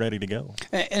tuned in and ready to go.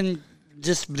 And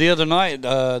just the other night,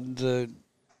 the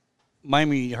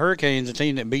Miami Hurricanes, the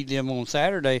team that beat them on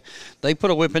Saturday, they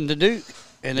put a whipping to Duke.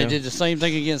 And they did the same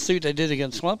thing against Duke they did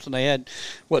against Clemson. They had,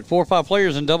 4 or 5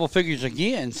 players in double figures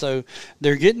again. So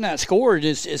they're getting that score.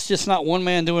 It's just not one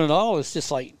man doing it all. It's just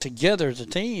like together as a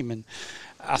team. And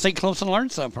I think Clemson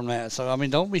learned something from that. So, I mean,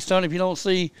 don't be stunned if you don't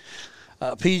see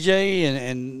PJ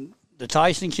and the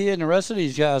Tyson kid and the rest of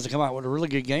these guys to come out with a really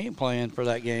good game plan for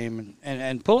that game.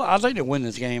 And pull. I think they'll win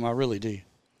this game. I really do.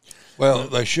 Well,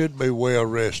 they should be well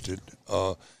rested.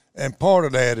 And part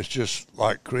of that is just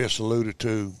like Chris alluded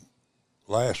to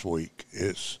last week,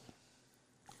 it's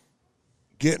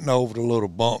getting over the little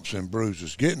bumps and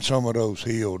bruises, getting some of those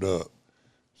healed up.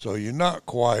 So you're not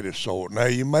quite as sore. Now,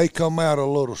 you may come out a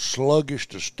little sluggish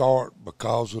to start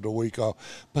because of the week off,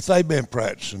 but they've been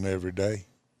practicing every day.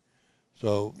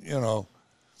 So,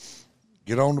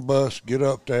 get on the bus, get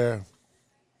up there,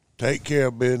 take care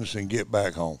of business, and get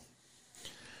back home.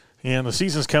 Yeah, the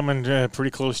season's coming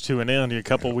pretty close to an end. You're a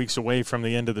couple weeks away from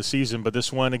the end of the season, but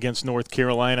this one against North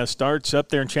Carolina starts up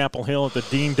there in Chapel Hill at the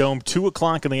Dean Dome, 2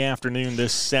 o'clock in the afternoon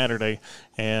this Saturday,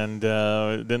 and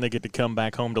then they get to come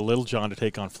back home to Littlejohn to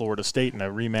take on Florida State in a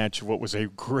rematch of what was a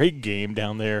great game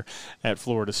down there at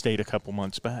Florida State a couple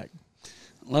months back.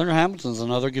 Leonard Hamilton's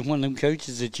another one of them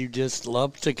coaches that you just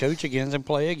love to coach against and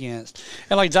play against.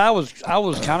 And like I was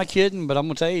kind of kidding, but I'm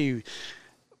gonna tell you,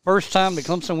 first time that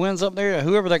Clemson wins up there,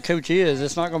 whoever that coach is,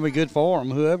 it's not going to be good for them,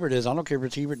 whoever it is. I don't care if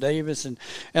it's Hubert Davis. And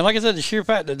like I said, the sheer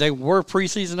fact that they were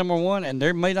preseason number one, and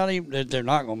they're not going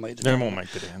to make the dance. They won't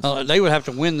make the dance. They would have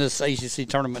to win this ACC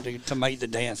tournament to make the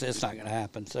dance. It's not going to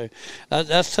happen. So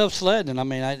that's tough sledding. I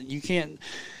mean, you can't.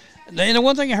 And the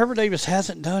one thing Herbert Davis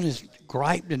hasn't done is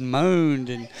griped and moaned.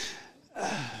 And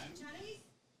I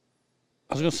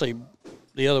was going to say –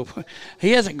 the other one.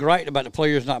 He hasn't griped about the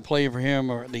players not playing for him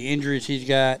or the injuries he's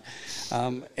got.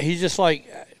 He's just like,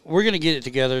 we're going to get it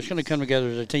together. It's going to come together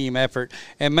as a team effort.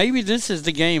 And maybe this is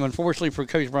the game. Unfortunately for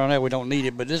Coach Brownell, we don't need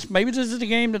it. But maybe this is the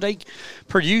game that they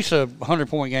produce a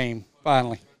 100-point game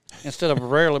finally instead of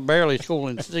barely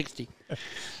scoring 60.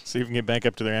 See if we can get back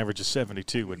up to their average of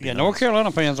 72 would be nice. North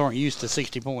Carolina fans aren't used to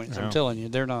 60 points. No. I'm telling you,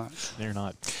 they're not. They're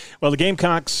not. Well, the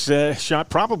Gamecocks shot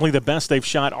probably the best they've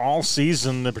shot all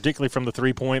season, particularly from the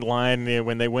three-point line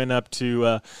when they went up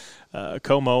to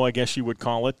Como, I guess you would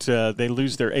call it. They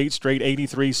lose their 8th straight,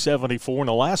 83-74. In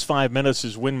the last 5 minutes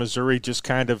is when Missouri just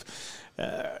kind of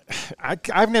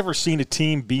I've never seen a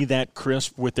team be that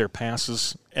crisp with their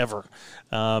passes ever.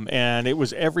 And it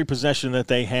was every possession that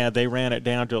they had, they ran it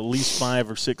down to at least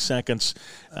 5 or 6 seconds.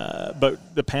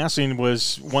 But the passing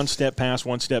was one step pass,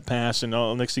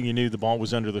 and next thing you knew, the ball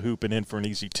was under the hoop and in for an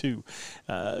easy 2.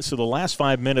 So the last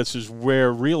 5 minutes is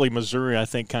where really Missouri, I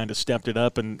think, kind of stepped it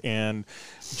up. And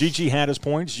Gigi had his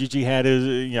points. Gigi had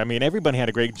his, everybody had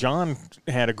a great, John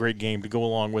had a great game to go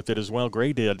along with it as well.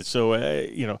 Gray did. So,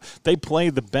 they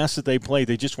played the best that they played.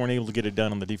 They just weren't able to get it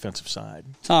done on the defensive side.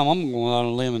 Tom, I'm going out on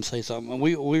a limb and say something.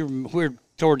 We're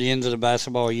toward the end of the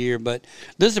basketball year, but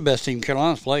this is the best team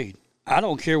Carolina's played. I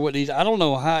don't care what I don't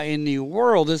know how in the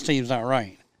world this team's not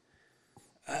ranked.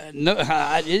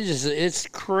 It's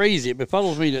crazy. It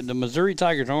befuddles me that the Missouri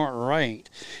Tigers aren't ranked,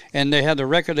 and they have the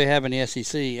record they have in the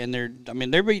SEC, and they're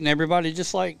beating everybody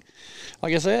just like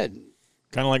I said.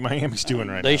 Kind of like Miami's doing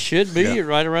right now. They should be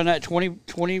right around that 20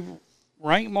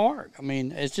 rank mark.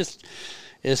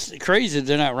 It's crazy that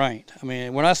they're not ranked.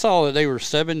 When I saw that they were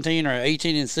 17 or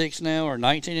 18-6 now, or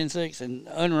 19-6 and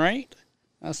unranked,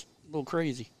 that's a little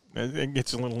crazy. It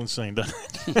gets a little insane, doesn't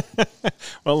it?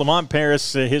 Well, Lamont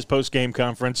Paris, his post-game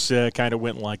conference kind of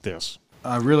went like this.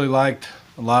 I really liked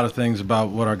a lot of things about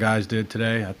what our guys did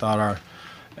today. I thought our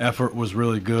effort was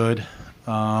really good.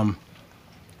 The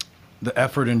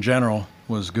effort in general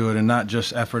was good, and not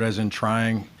just effort as in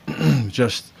trying,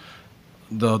 just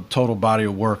the total body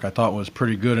of work I thought was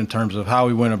pretty good in terms of how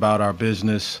we went about our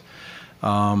business,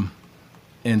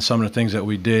 in some of the things that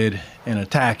we did in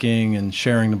attacking and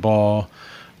sharing the ball.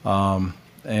 And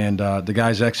the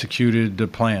guys executed the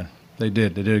plan. They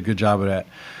did a good job of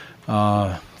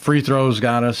that. Free throws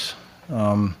got us.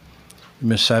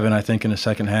 Missed 7, I think, in the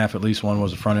second half. At least one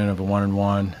was the front end of a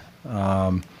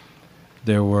 1-and-1.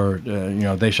 There were,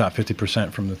 they shot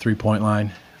 50% from the three-point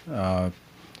line,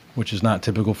 which is not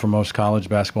typical for most college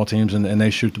basketball teams, and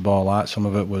they shoot the ball a lot. Some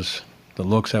of it was the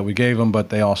looks that we gave them, but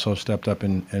they also stepped up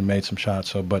and made some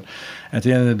shots. But at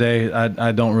the end of the day,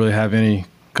 I don't really have any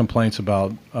complaints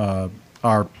about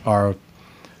our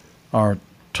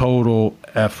total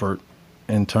effort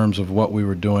in terms of what we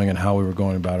were doing and how we were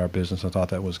going about our business. I thought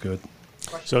that was good.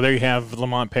 So there you have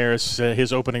Lamont Paris,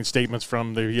 his opening statements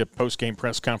from the post-game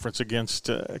press conference against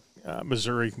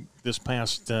Missouri this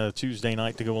past Tuesday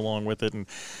night to go along with it.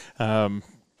 And,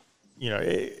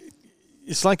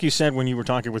 it's like you said when you were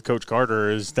talking with Coach Carter,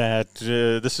 is that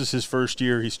this is his first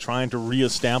year. He's trying to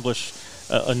reestablish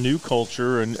a new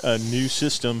culture and a new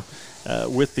system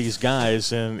with these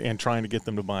guys and trying to get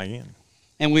them to buy in.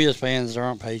 And we as fans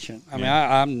aren't patient.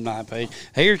 I'm not patient.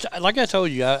 Here's, like I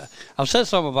told you, I've said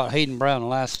something about Hayden Brown the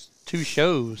last 2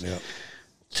 shows. Yep.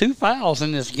 2 fouls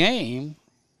in this game,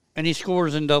 and he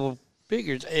scores in double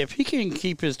figures. If he can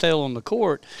keep his tail on the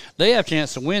court, they have a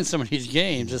chance to win some of these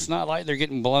games. It's not like they're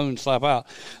getting blown slap out.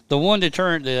 The one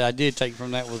deterrent that I did take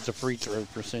from that was the free throw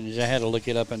percentage. I had to look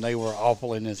it up, and they were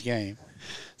awful in this game.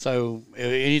 So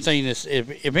if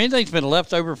anything's been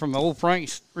left over from the old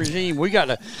Frank's regime, we got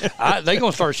to. They're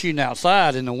gonna start shooting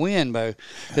outside in the wind, Bo,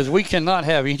 because we cannot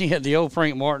have any of the old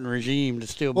Frank Martin regime to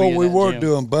still be. Well, in we that were gym.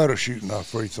 doing better shooting our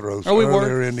free throws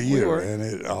earlier in the year,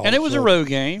 and it was a road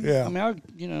game. Yeah,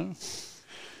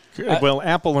 Well,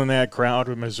 Apple and that crowd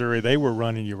with Missouri, they were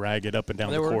running you ragged up and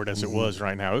down the court as it was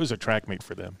right now. It was a track meet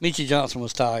for them. Meechie Johnson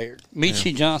was tired.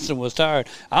 Johnson was tired.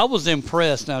 I was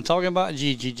impressed. Now, talking about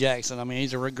Gigi Jackson,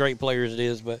 he's a great player as it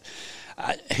is, but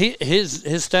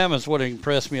his stamina is what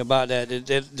impressed me about that.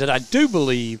 That I do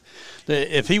believe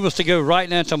that if he was to go right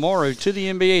now tomorrow to the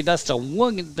NBA, that's the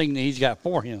one thing that he's got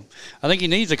for him. I think he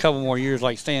needs a couple more years,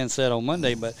 like Stan said on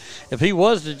Monday, but if he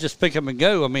was to just pick up and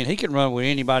go, he could run with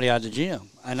anybody out of the gym,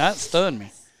 and that stunned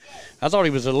me. I thought he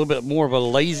was a little bit more of a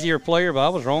lazier player, but I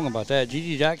was wrong about that.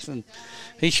 Gigi Jackson,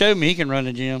 he showed me he can run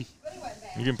the gym.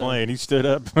 He can play, and he stood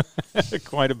up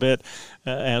quite a bit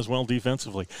as well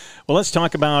defensively. Well, let's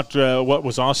talk about what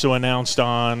was also announced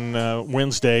on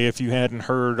Wednesday. If you hadn't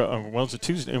heard, was it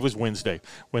Tuesday? It was Wednesday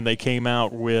when they came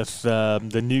out with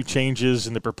the new changes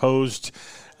and the proposed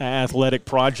athletic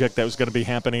project that was going to be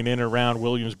happening in and around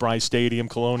Williams-Brice Stadium,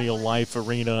 Colonial Life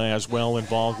Arena as well,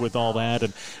 involved with all that.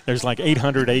 And there's like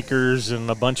 800 acres and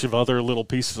a bunch of other little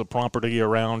pieces of property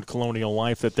around Colonial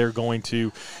Life that they're going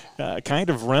to kind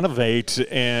of renovate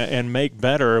and make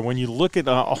better. When you look at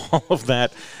all of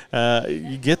that,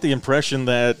 you get the impression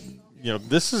that,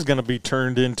 this is going to be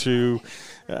turned into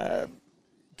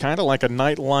kind of like a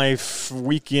nightlife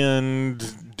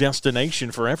weekend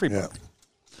destination for everybody. Yeah.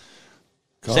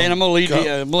 Stan, I'm going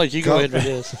to let you go ahead with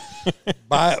this.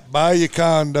 Buy your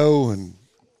condo and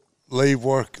leave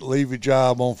your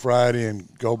job on Friday and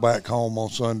go back home on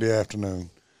Sunday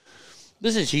afternoon.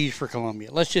 This is huge for Columbia.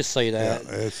 Let's just say that.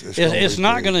 Yeah, it's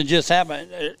not going to just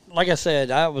happen. Like I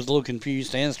said, I was a little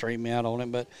confused and straightened me out on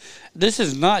it, but this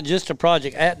is not just a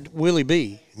project at Willie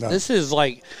B. No. This is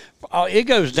like it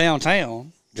goes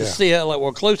downtown to CLA,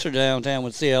 or closer to downtown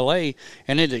with CLA,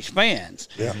 and it expands.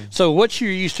 Yeah. So what you're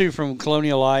used to from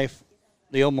Colonial Life,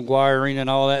 the old McGuire Arena and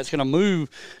all that, it's going to move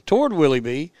toward Willie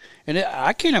B. And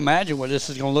I can't imagine what this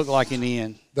is going to look like in the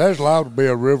end. There's allowed to be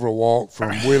a river walk from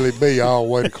Willie B. all the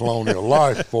way to Colonial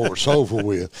Life before it's over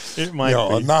with. It might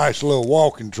be. A nice little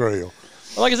walking trail.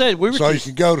 Well, like I said, so you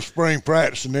can go to spring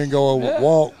practice and then go over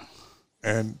walk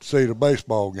and see the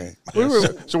baseball game.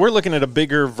 So we're looking at a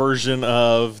bigger version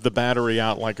of the Battery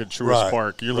out like at Truist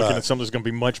Park. You're looking at something that's going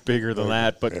to be much bigger than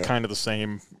that, but kind of the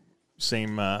same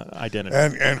identity.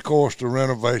 And of course the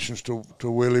renovations to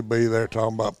Willie B. They're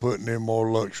talking about putting in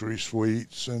more luxury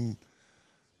suites and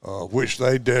which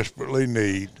they desperately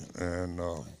need, and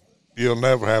you'll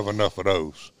never have enough of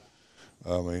those.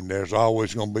 I mean, there's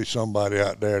always going to be somebody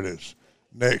out there that's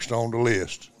next on the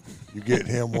list. You get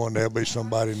him one, there'll be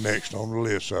somebody next on the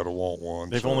list that'll want one.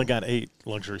 They've only got 8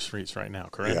 luxury suites right now,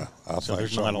 correct? Yeah, I so think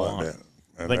there's something not a like lot.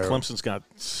 that. I think Clemson's got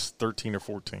 13 or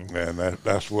 14. And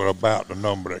that's what about the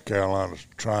number that Carolina's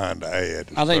trying to add.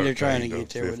 I think they're trying to get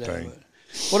there 15. With that.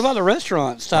 But what about the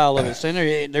restaurant style of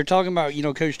it? They're talking about,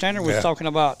 Coach Tanner was talking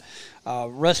about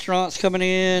restaurants coming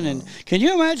in, and can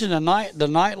you imagine the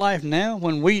nightlife now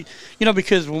when we,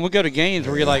 because when we go to games,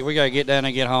 we're like, we got to get down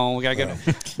and get home. We got to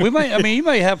get. You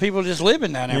may have people just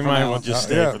living down there. You might well just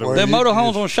stay for the week. The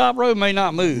motorhomes on Shop Road may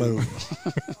not move.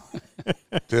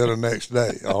 Till the next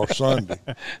day or Sunday.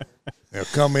 They'll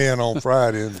come in on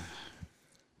Friday and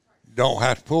don't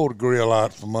have to pull the grill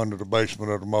out from under the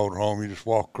basement of the motorhome. You just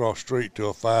walk across the street to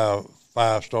a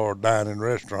five-star dining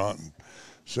restaurant and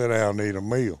sit down and eat a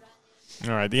meal.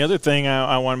 All right. The other thing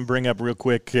I want to bring up real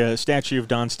quick, statue of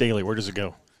Don Staley. Where does it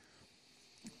go?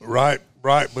 Right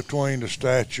between the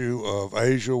statue of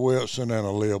Asia Wilson and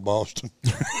Aaliyah Boston.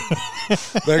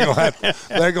 They're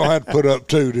gonna have to put up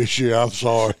 2 this year. I'm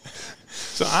sorry.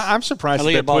 So I'm surprised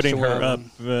they're putting her up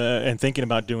and thinking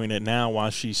about doing it now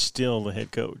while she's still the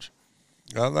head coach.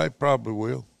 They probably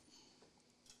will.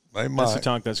 They might. That's the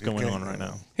talk that's going on right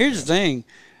now. Here's the thing.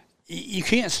 You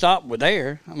can't stop with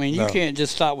there. I mean, you can't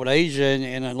just stop with Asia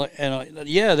and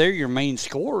they're your main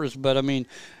scorers, but I mean,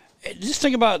 just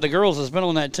think about the girls that's been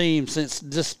on that team since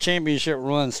this championship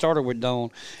run started with Dawn.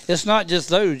 It's not just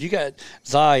those. You got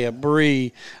Zaya,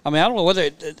 Bree. I mean, I don't know whether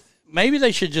maybe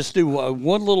they should just do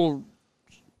one little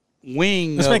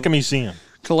wing. Let's make a museum.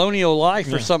 Colonial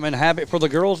Life or something and have it for the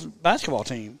girls' basketball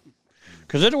team.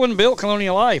 Because it wouldn't build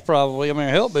Colonial Life probably. I mean,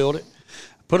 help build it.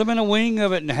 Put them in a wing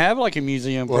of it and have like a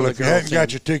museum for the girls' team. Well, if you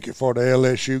haven't got your ticket for the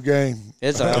LSU game,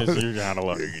 it's out. You gotta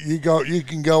look. You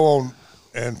can go on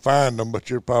and find them, but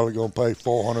you're probably going to pay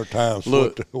 400 times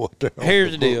what they're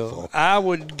here's the deal. I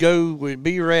would go with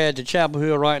B-Rad to Chapel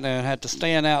Hill right now and have to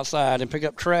stand outside and pick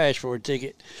up trash for a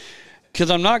ticket. Because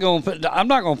I'm not going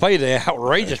to pay the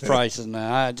outrageous prices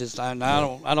now. I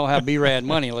don't have B-Rad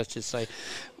money. Let's just say,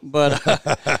 but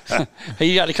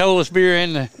he got the coldest beer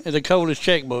and the coldest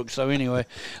checkbook. So anyway,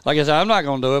 like I said, I'm not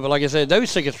going to do it. But like I said,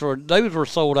 those tickets were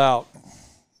sold out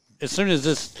as soon as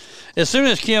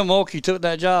Kim Mulkey took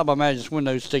that job. I imagine when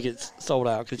those tickets sold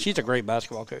out because she's a great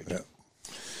basketball coach. Yeah.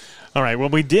 All right, well,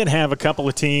 we did have a couple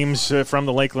of teams from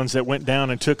the Lakelands that went down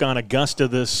and took on Augusta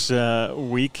this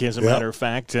week, as a matter of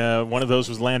fact. One of those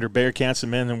was Lander Bearcats, the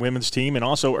men and women's team, and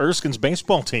also Erskine's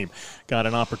baseball team got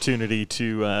an opportunity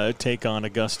to take on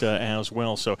Augusta as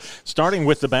well. So starting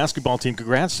with the basketball team,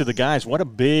 congrats to the guys. What a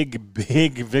big,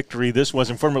 big victory this was.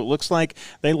 And from it looks like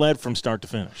they led from start to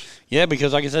finish. Yeah,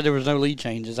 because like I said, there was no lead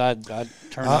changes. I turned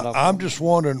that off. I'm just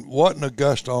wondering, wasn't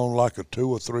Augusta on like a 2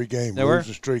 or 3 game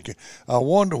losing streak? I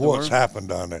wonder what's happened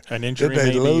down there. An injury,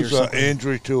 did they lose an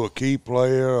injury to a key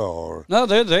player, or no?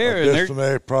 They're there. A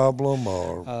disciplinary problem,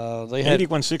 or they had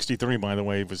 81-63. By the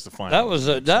way, was the final.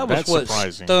 That was what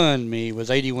surprising. Stunned me was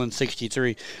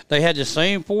 81-63. They had the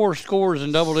same 4 scores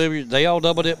in double dipped. They all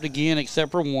double dipped again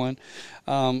except for one.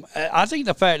 I think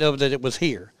the fact of that it was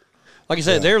here. Like I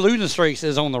said, their losing streaks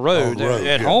is on the road.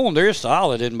 At home, they're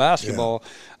solid in basketball.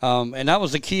 Yeah. And that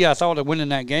was the key, I thought, of winning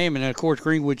that game. And, of course,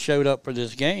 Greenwood showed up for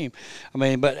this game. I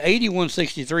mean, but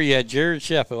 81-63 had Jared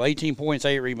Sheffield, 18 points,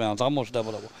 8 rebounds, almost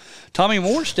double-double. Tommy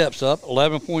Moore steps up,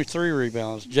 11.3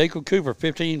 rebounds. Jacob Cooper,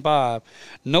 15-5.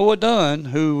 Noah Dunn,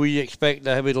 who we expect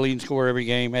to be the leading scorer every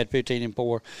game, had 15 and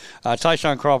 4.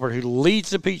 Tyshawn Crawford, who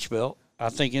leads the Peach Belt, I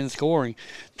think, in scoring,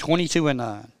 22 and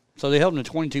 9. So they held him to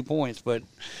 22 points, but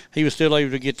he was still able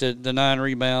to get the 9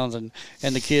 rebounds. And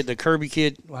the kid, the Kirby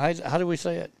kid, how do we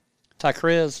say it?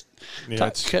 Tycrez,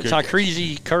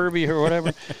 Tycrezi Kirby or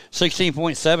whatever,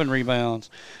 16.7 rebounds.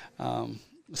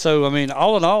 So, I mean,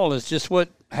 all in all, it's just what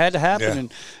had to happen. Yeah.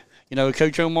 And,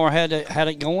 Coach Omar had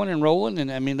it going and rolling.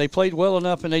 And, I mean, they played well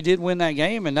enough, and they did win that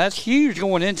game. And that's huge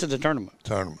going into the tournament.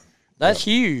 That's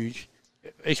huge,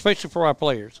 especially for our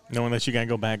players. Knowing that you got to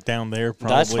go back down there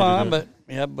probably. That's fine,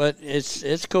 but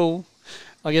it's cool.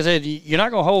 Like I said, you're not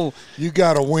going to hold. You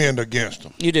got to win against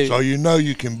them. You do. So you know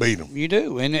you can beat them. You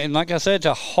do. And like I said,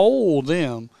 to hold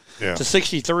them to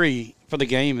 63 for the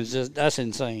game that's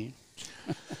insane.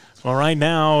 Well, right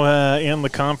now in the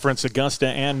conference, Augusta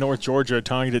and North Georgia are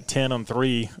tied at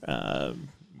 10-3.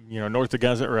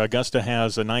 Augusta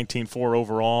has a 19-4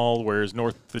 overall, whereas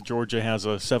North Georgia has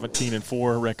a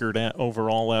 17-4 record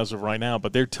overall as of right now.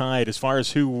 But they're tied as far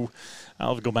as who.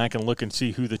 I'll go back and look and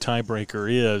see who the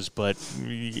tiebreaker is, but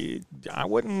I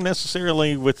wouldn't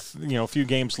necessarily, with a few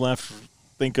games left,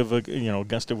 think of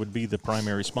Augusta would be the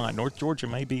primary spot. North Georgia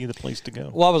may be the place to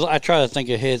go. Well, I try to think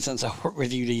ahead since I work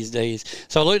with you these days.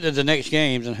 So I looked at the next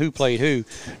games and who played who.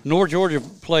 North Georgia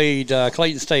played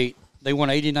Clayton State. They won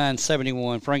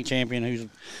 89-71. Frank Champion, who's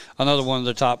another one of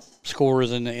the top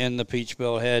scorers in the Peach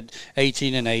Belt, had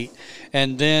 18-8.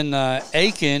 And then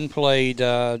Aiken played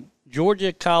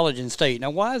Georgia College and State.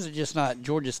 Now, why is it just not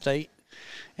Georgia State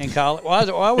and College?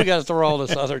 Why we got to throw all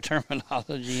this other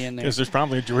terminology in there? Because there's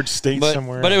probably a Georgia State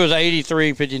somewhere. But it was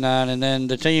 83-59, and then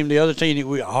the other team that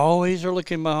we always are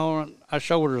looking behind our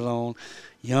shoulders on,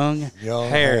 Young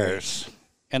Harris.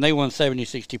 And they won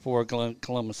 70-64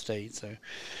 Columbus State. So,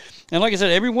 and like I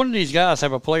said, every one of these guys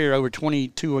have a player over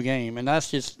 22 a game, and that's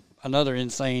just another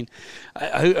insane.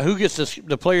 Who gets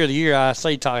the player of the year? I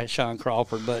say Tyshawn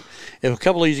Crawford, but if a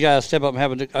couple of these guys step up and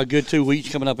have a good 2 weeks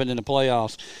coming up into the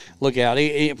playoffs, look out.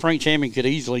 Frank Champion could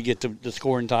easily get the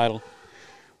scoring title.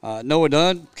 Noah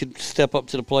Dunn could step up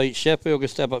to the plate. Sheffield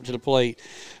could step up to the plate.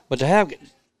 But to have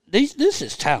this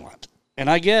is talent.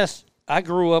 And I guess I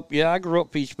grew up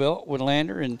Peach Belt with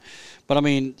Lander, but I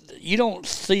mean, you don't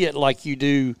see it like you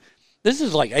do. This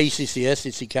is like ACC,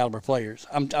 SEC caliber players.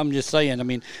 I'm just saying. I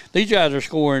mean, these guys are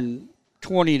scoring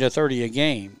 20 to 30 a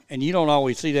game, and you don't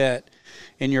always see that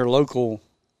in your local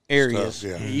areas.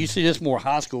 Stuff, yeah. You see this more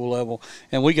high school level,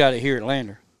 and we got it here at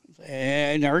Lander.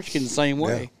 And Erskine the same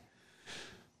way. Yeah.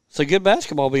 So good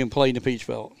basketball being played in the Peach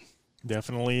Belt.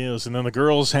 Definitely is. And then the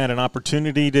girls had an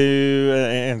opportunity to,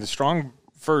 and the strong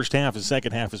first half and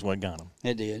second half is what got them.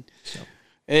 It did. So.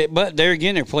 But there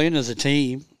again, they're playing as a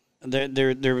team.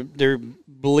 They're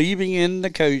believing in the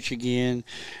coach again,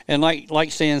 and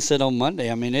like Stan said on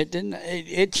Monday, I mean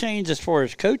it changed as far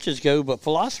as coaches go, but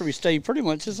philosophy stayed pretty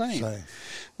much the same.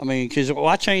 I mean, because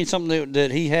I changed something that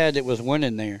he had that was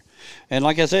winning there, and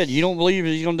like I said, you don't believe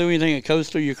he's gonna do anything at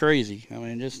Coastal, you're crazy. I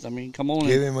mean, come on,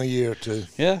 give him a year or two.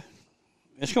 Yeah,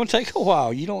 it's gonna take a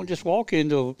while. You don't just walk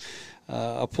into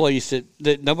a place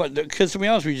that nobody, because to be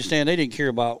honest with you, Stan, they didn't care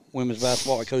about women's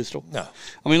basketball at Coastal. No.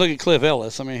 I mean, look at Cliff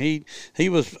Ellis. I mean, he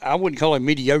was, I wouldn't call him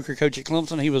mediocre coach at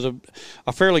Clemson. He was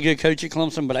a fairly good coach at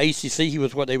Clemson, but ACC, he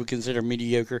was what they would consider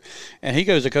mediocre. And he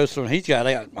goes to Coastal, and he's got,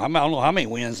 I don't know how many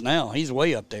wins now. He's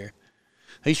way up there.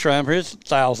 He's trying for his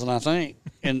 1,000, I think,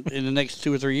 in the next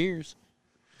 2 or 3 years.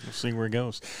 We'll see where it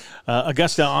goes.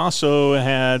 Augusta also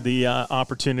had the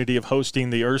opportunity of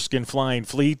hosting the Erskine Flying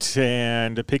Fleet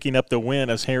and picking up the win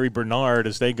as Harry Bernard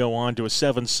as they go on to a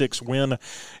 7-6 win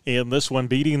in this one,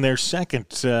 beating their second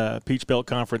Peach Belt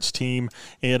Conference team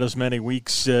in as many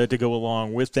weeks to go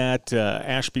along with that.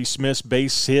 Ashby Smith's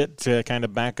base hit kind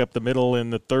of back up the middle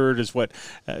in the third is what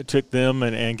took them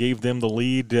and gave them the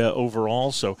lead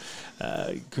overall. So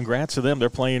congrats to them.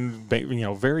 They're playing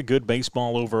very good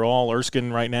baseball overall.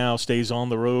 Erskine right now stays on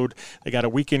the road. They got a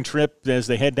weekend trip as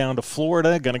they head down to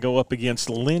Florida, going to go up against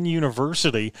Lynn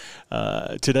University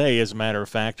today, as a matter of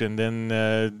fact, and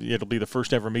then it'll be the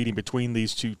first ever meeting between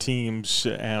these two teams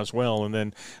as well, and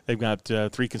then they've got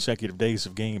 3 consecutive days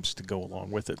of games to go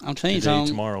along with it. I'm telling you, today,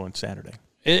 tomorrow, and Saturday.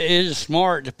 It is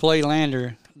smart to play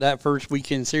Lander that first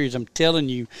weekend series, I'm telling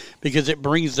you, because it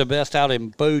brings the best out in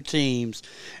both teams.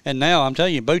 And now, I'm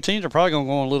telling you, both teams are probably going to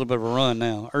go on a little bit of a run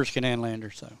now, Erskine and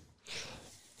Lander, so.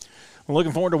 I'm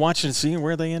looking forward to watching and seeing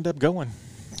where they end up going.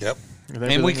 Yep.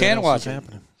 And we can watch it.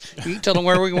 You can tell them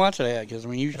where we can watch it at, because, I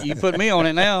mean, you put me on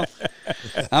it now.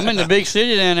 I'm in the big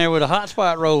city down there with a hot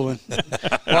spot rolling,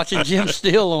 watching Jim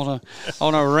Steele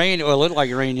on a rain. Well, it looked like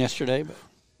it rained yesterday, but.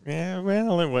 Yeah,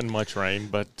 well, it wasn't much rain,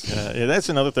 but that's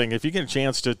another thing. If you get a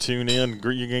chance to tune in,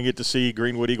 you're going to get to see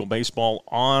Greenwood Eagle Baseball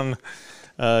on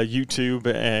YouTube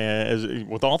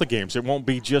with all the games. It won't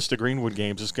be just the Greenwood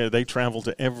games. They travel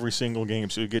to every single game,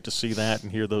 so you get to see that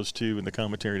and hear those two and the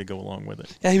commentary to go along with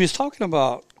it. Yeah, he was talking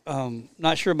about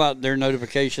not sure about their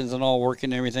notifications and all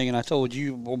working and everything, and I told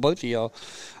you, well, both of y'all,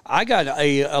 I got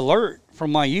a alert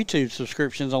from my YouTube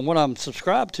subscriptions on what I'm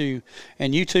subscribed to,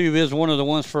 and YouTube is one of the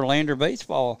ones for Lander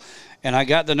baseball. And I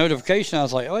got the notification. I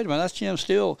was like, oh, wait a minute, that's Jim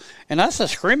Steele. And that's a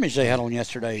scrimmage they had on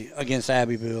yesterday against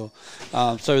Abbeville.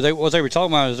 So what they were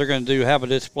talking about is they're going to have a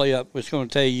display up which is going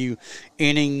to tell you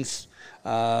innings,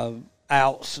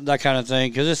 outs, that kind of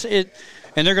thing.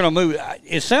 And they're going to move.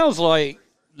 It sounds like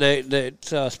that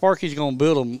Sparky's going to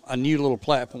build them a new little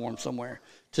platform somewhere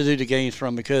to do the games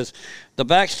from, because the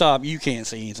backstop, you can't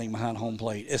see anything behind home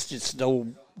plate. It's just the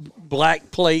old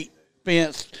black plate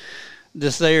fence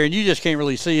that's there, and you just can't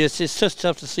really see. It's just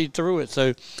tough to see through it.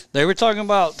 So they were talking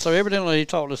about, so evidently they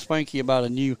talked to Spanky about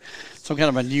some kind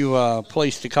of a new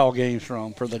place to call games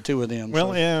from for the two of them.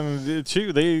 Well, and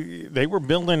too, they were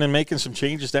building and making some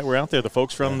changes that were out there. The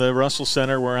folks from the Russell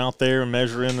Center were out there and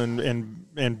measuring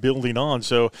and building on.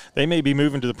 So they may be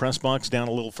moving to the press box down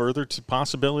a little further to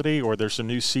possibility, or there's some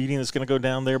new seating that's going to go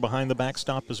down there behind the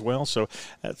backstop as well. So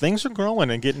things are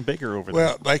growing and getting bigger over there.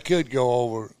 Well, they could go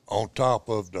over on top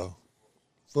of the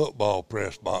football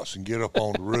press box and get up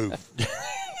on the roof.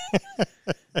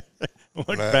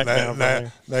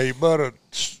 Now you better,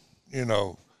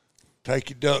 take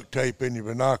your duct tape and your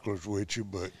binoculars with you,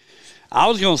 but I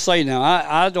was going to say now,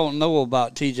 I don't know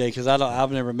about TJ because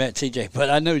I've never met TJ, but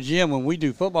I know Jim, when we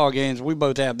do football games, we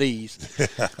both have these.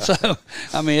 So,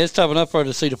 I mean, it's tough enough for her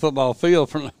to see the football field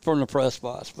from the press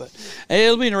box. But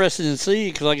it'll be interesting to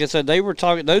see because, like I said, those were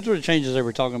the changes they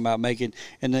were talking about making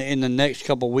in the next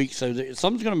couple of weeks. So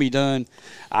something's going to be done.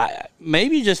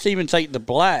 Maybe just even take the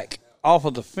black off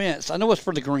of the fence. I know it's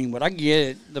for the Greenwood. I get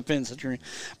it, the fence is green.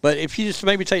 But if you just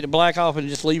maybe take the black off and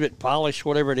just leave it polished,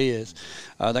 whatever it is,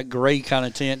 that gray kind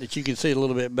of tint that you can see a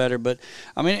little bit better. But,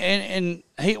 I mean,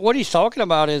 and what he's talking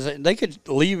about is that they could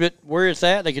leave it where it's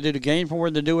at. They could do the game from where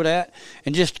they do it at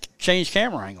and just change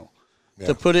camera angle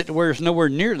to put it to where it's nowhere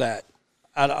near that.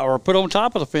 Or put on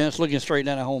top of the fence looking straight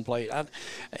down at home plate.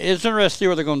 It's interesting to see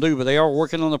what they're going to do, but they are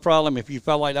working on the problem. If you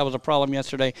felt like that was a problem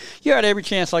yesterday, you had every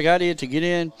chance, like I did, to get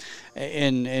in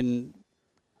and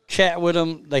chat with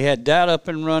them. They had that up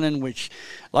and running, which,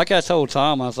 like I told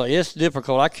Tom, I was like, it's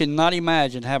difficult. I cannot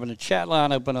imagine having a chat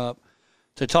line open up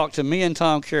to talk to me and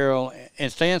Tom Carroll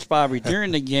and Stan Spivey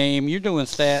during the game. You're doing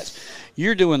stats.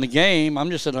 You're doing the game.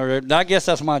 I'm just sitting there. I guess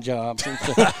that's my job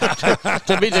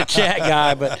to be the chat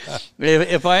guy. But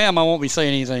if I am, I won't be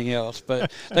saying anything else. But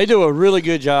they do a really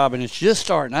good job, and it's just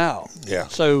starting out. Yeah.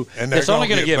 So it's only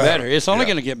going to get better. It's only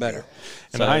going to get better.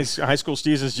 And the high school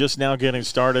season is just now getting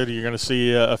started. You're going to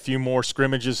see a few more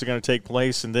scrimmages that are going to take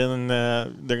place, and then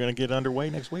they're going to get underway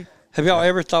next week. Have y'all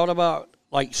ever thought about,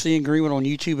 like, seeing Greenwood on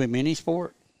YouTube in mini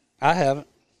sport? I haven't.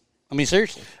 I mean,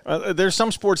 seriously. There's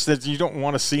some sports that you don't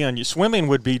want to see on you. Swimming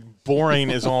would be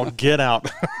boring as all get out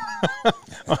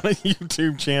on a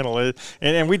YouTube channel.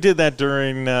 And we did that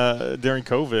during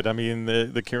COVID. I mean,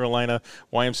 the Carolina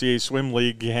YMCA Swim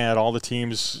League had all the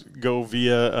teams go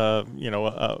via,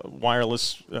 a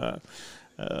wireless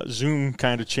Zoom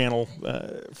kind of channel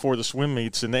for the swim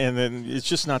meets, and then it's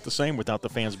just not the same without the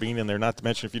fans being in there. Not to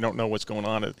mention, if you don't know what's going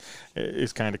on,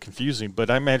 it's kind of confusing. But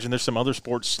I imagine there's some other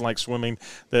sports like swimming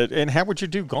and how would you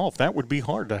do golf? That would be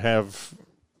hard to have.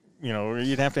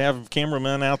 You'd have to have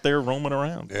cameramen out there roaming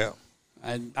around. Yeah.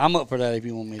 I'm up for that if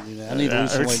you want me to do that. I need to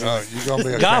lose some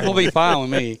weight. Golf will be fine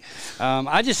with me.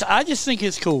 I just think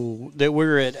it's cool that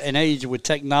we're at an age with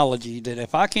technology that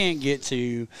if I can't get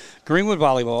to Greenwood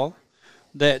volleyball,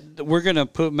 that we're going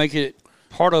to make it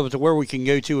part of it to where we can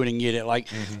go to it and get it. Like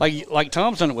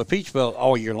Tom's done it with Peach Belt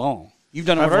all year long. You've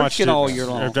done it with Erskine all year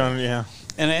long. I've done it, yeah.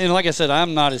 And like I said,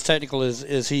 I'm not as technical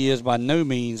as he is by no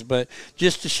means, but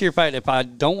just the sheer fact that if I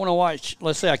don't want to watch,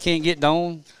 let's say I can't get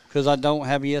Dawn because I don't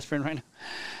have ESPN right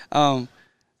now,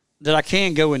 that I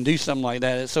can go and do something like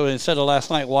that. So instead of last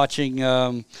night watching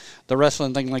the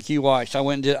wrestling thing like you watched, I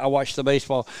watched the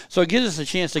baseball. So it gives us a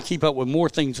chance to keep up with more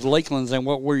things at Lakelands than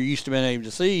what we're used to being able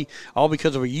to see, all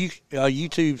because of a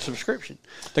YouTube subscription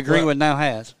that Greenwood now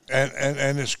has.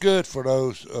 And it's good for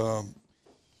those,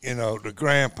 the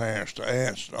grandparents, the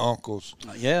aunts, the uncles,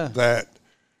 that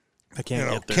they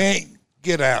can't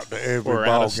get out to every or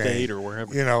ball out of game. State or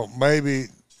wherever. Maybe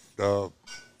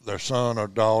their son or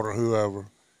daughter, whoever,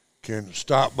 can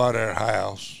stop by their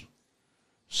house,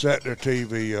 set their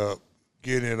TV up,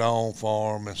 get it on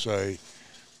for them, and say,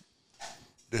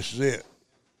 this is it.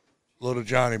 Little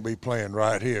Johnny be playing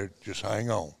right here. Just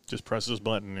hang on. Just press this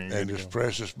button. And just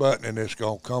press this button, and it's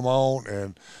going to come on,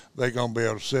 and they're going to be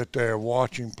able to sit there and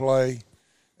watch him play,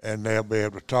 and they'll be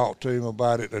able to talk to him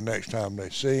about it the next time they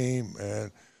see him,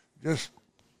 and just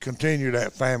continue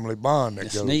that family bond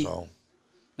that goes on.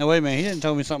 Now, wait a minute. He didn't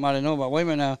tell me something I didn't know about. Wait a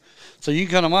minute now. So you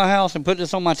can come to my house and put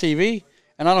this on my TV,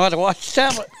 and I don't have to watch the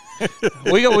tablet?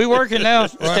 we working now.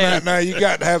 Well, now you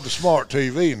got to have the smart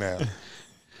TV now.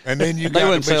 And then you they got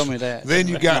wouldn't to be, tell me that. Then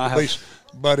you got to be.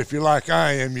 But if you're like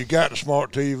I am, you got the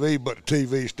smart TV, but the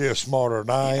TV's still smarter than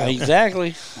I am.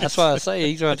 Exactly. That's why I say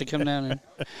he's going to have to come down and.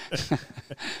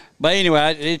 But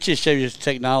anyway, it just shows you the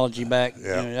technology back.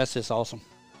 Yeah. That's just awesome.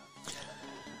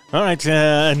 All right,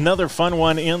 another fun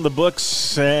one in the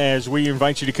books as we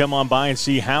invite you to come on by and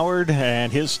see Howard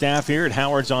and his staff here at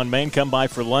Howard's on Main. Come by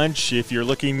for lunch. If you're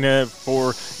looking for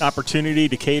an opportunity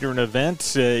to cater an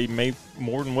event, you may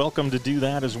more than welcome to do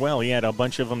that as well. He had a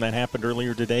bunch of them that happened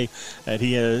earlier today that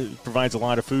he provides a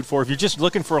lot of food for. If you're just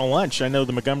looking for a lunch, I know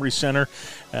the Montgomery Center,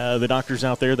 the doctors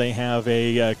out there, they have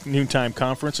a noontime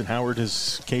conference, and Howard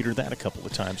has catered that a couple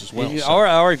of times as well.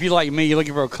 Or if you like me, you're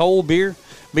looking for a cold beer,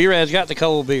 B-Rad's got the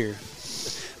cold beer.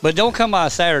 But don't come by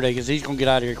Saturday because he's going to get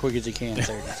out of here as quick as he can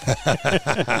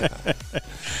Saturday.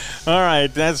 All right,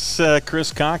 that's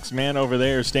Chris Cox, man over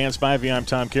there. Stands by me. I'm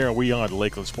Tom Carroll. We are the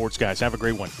Lakeland Sports Guys. Have a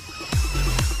great one.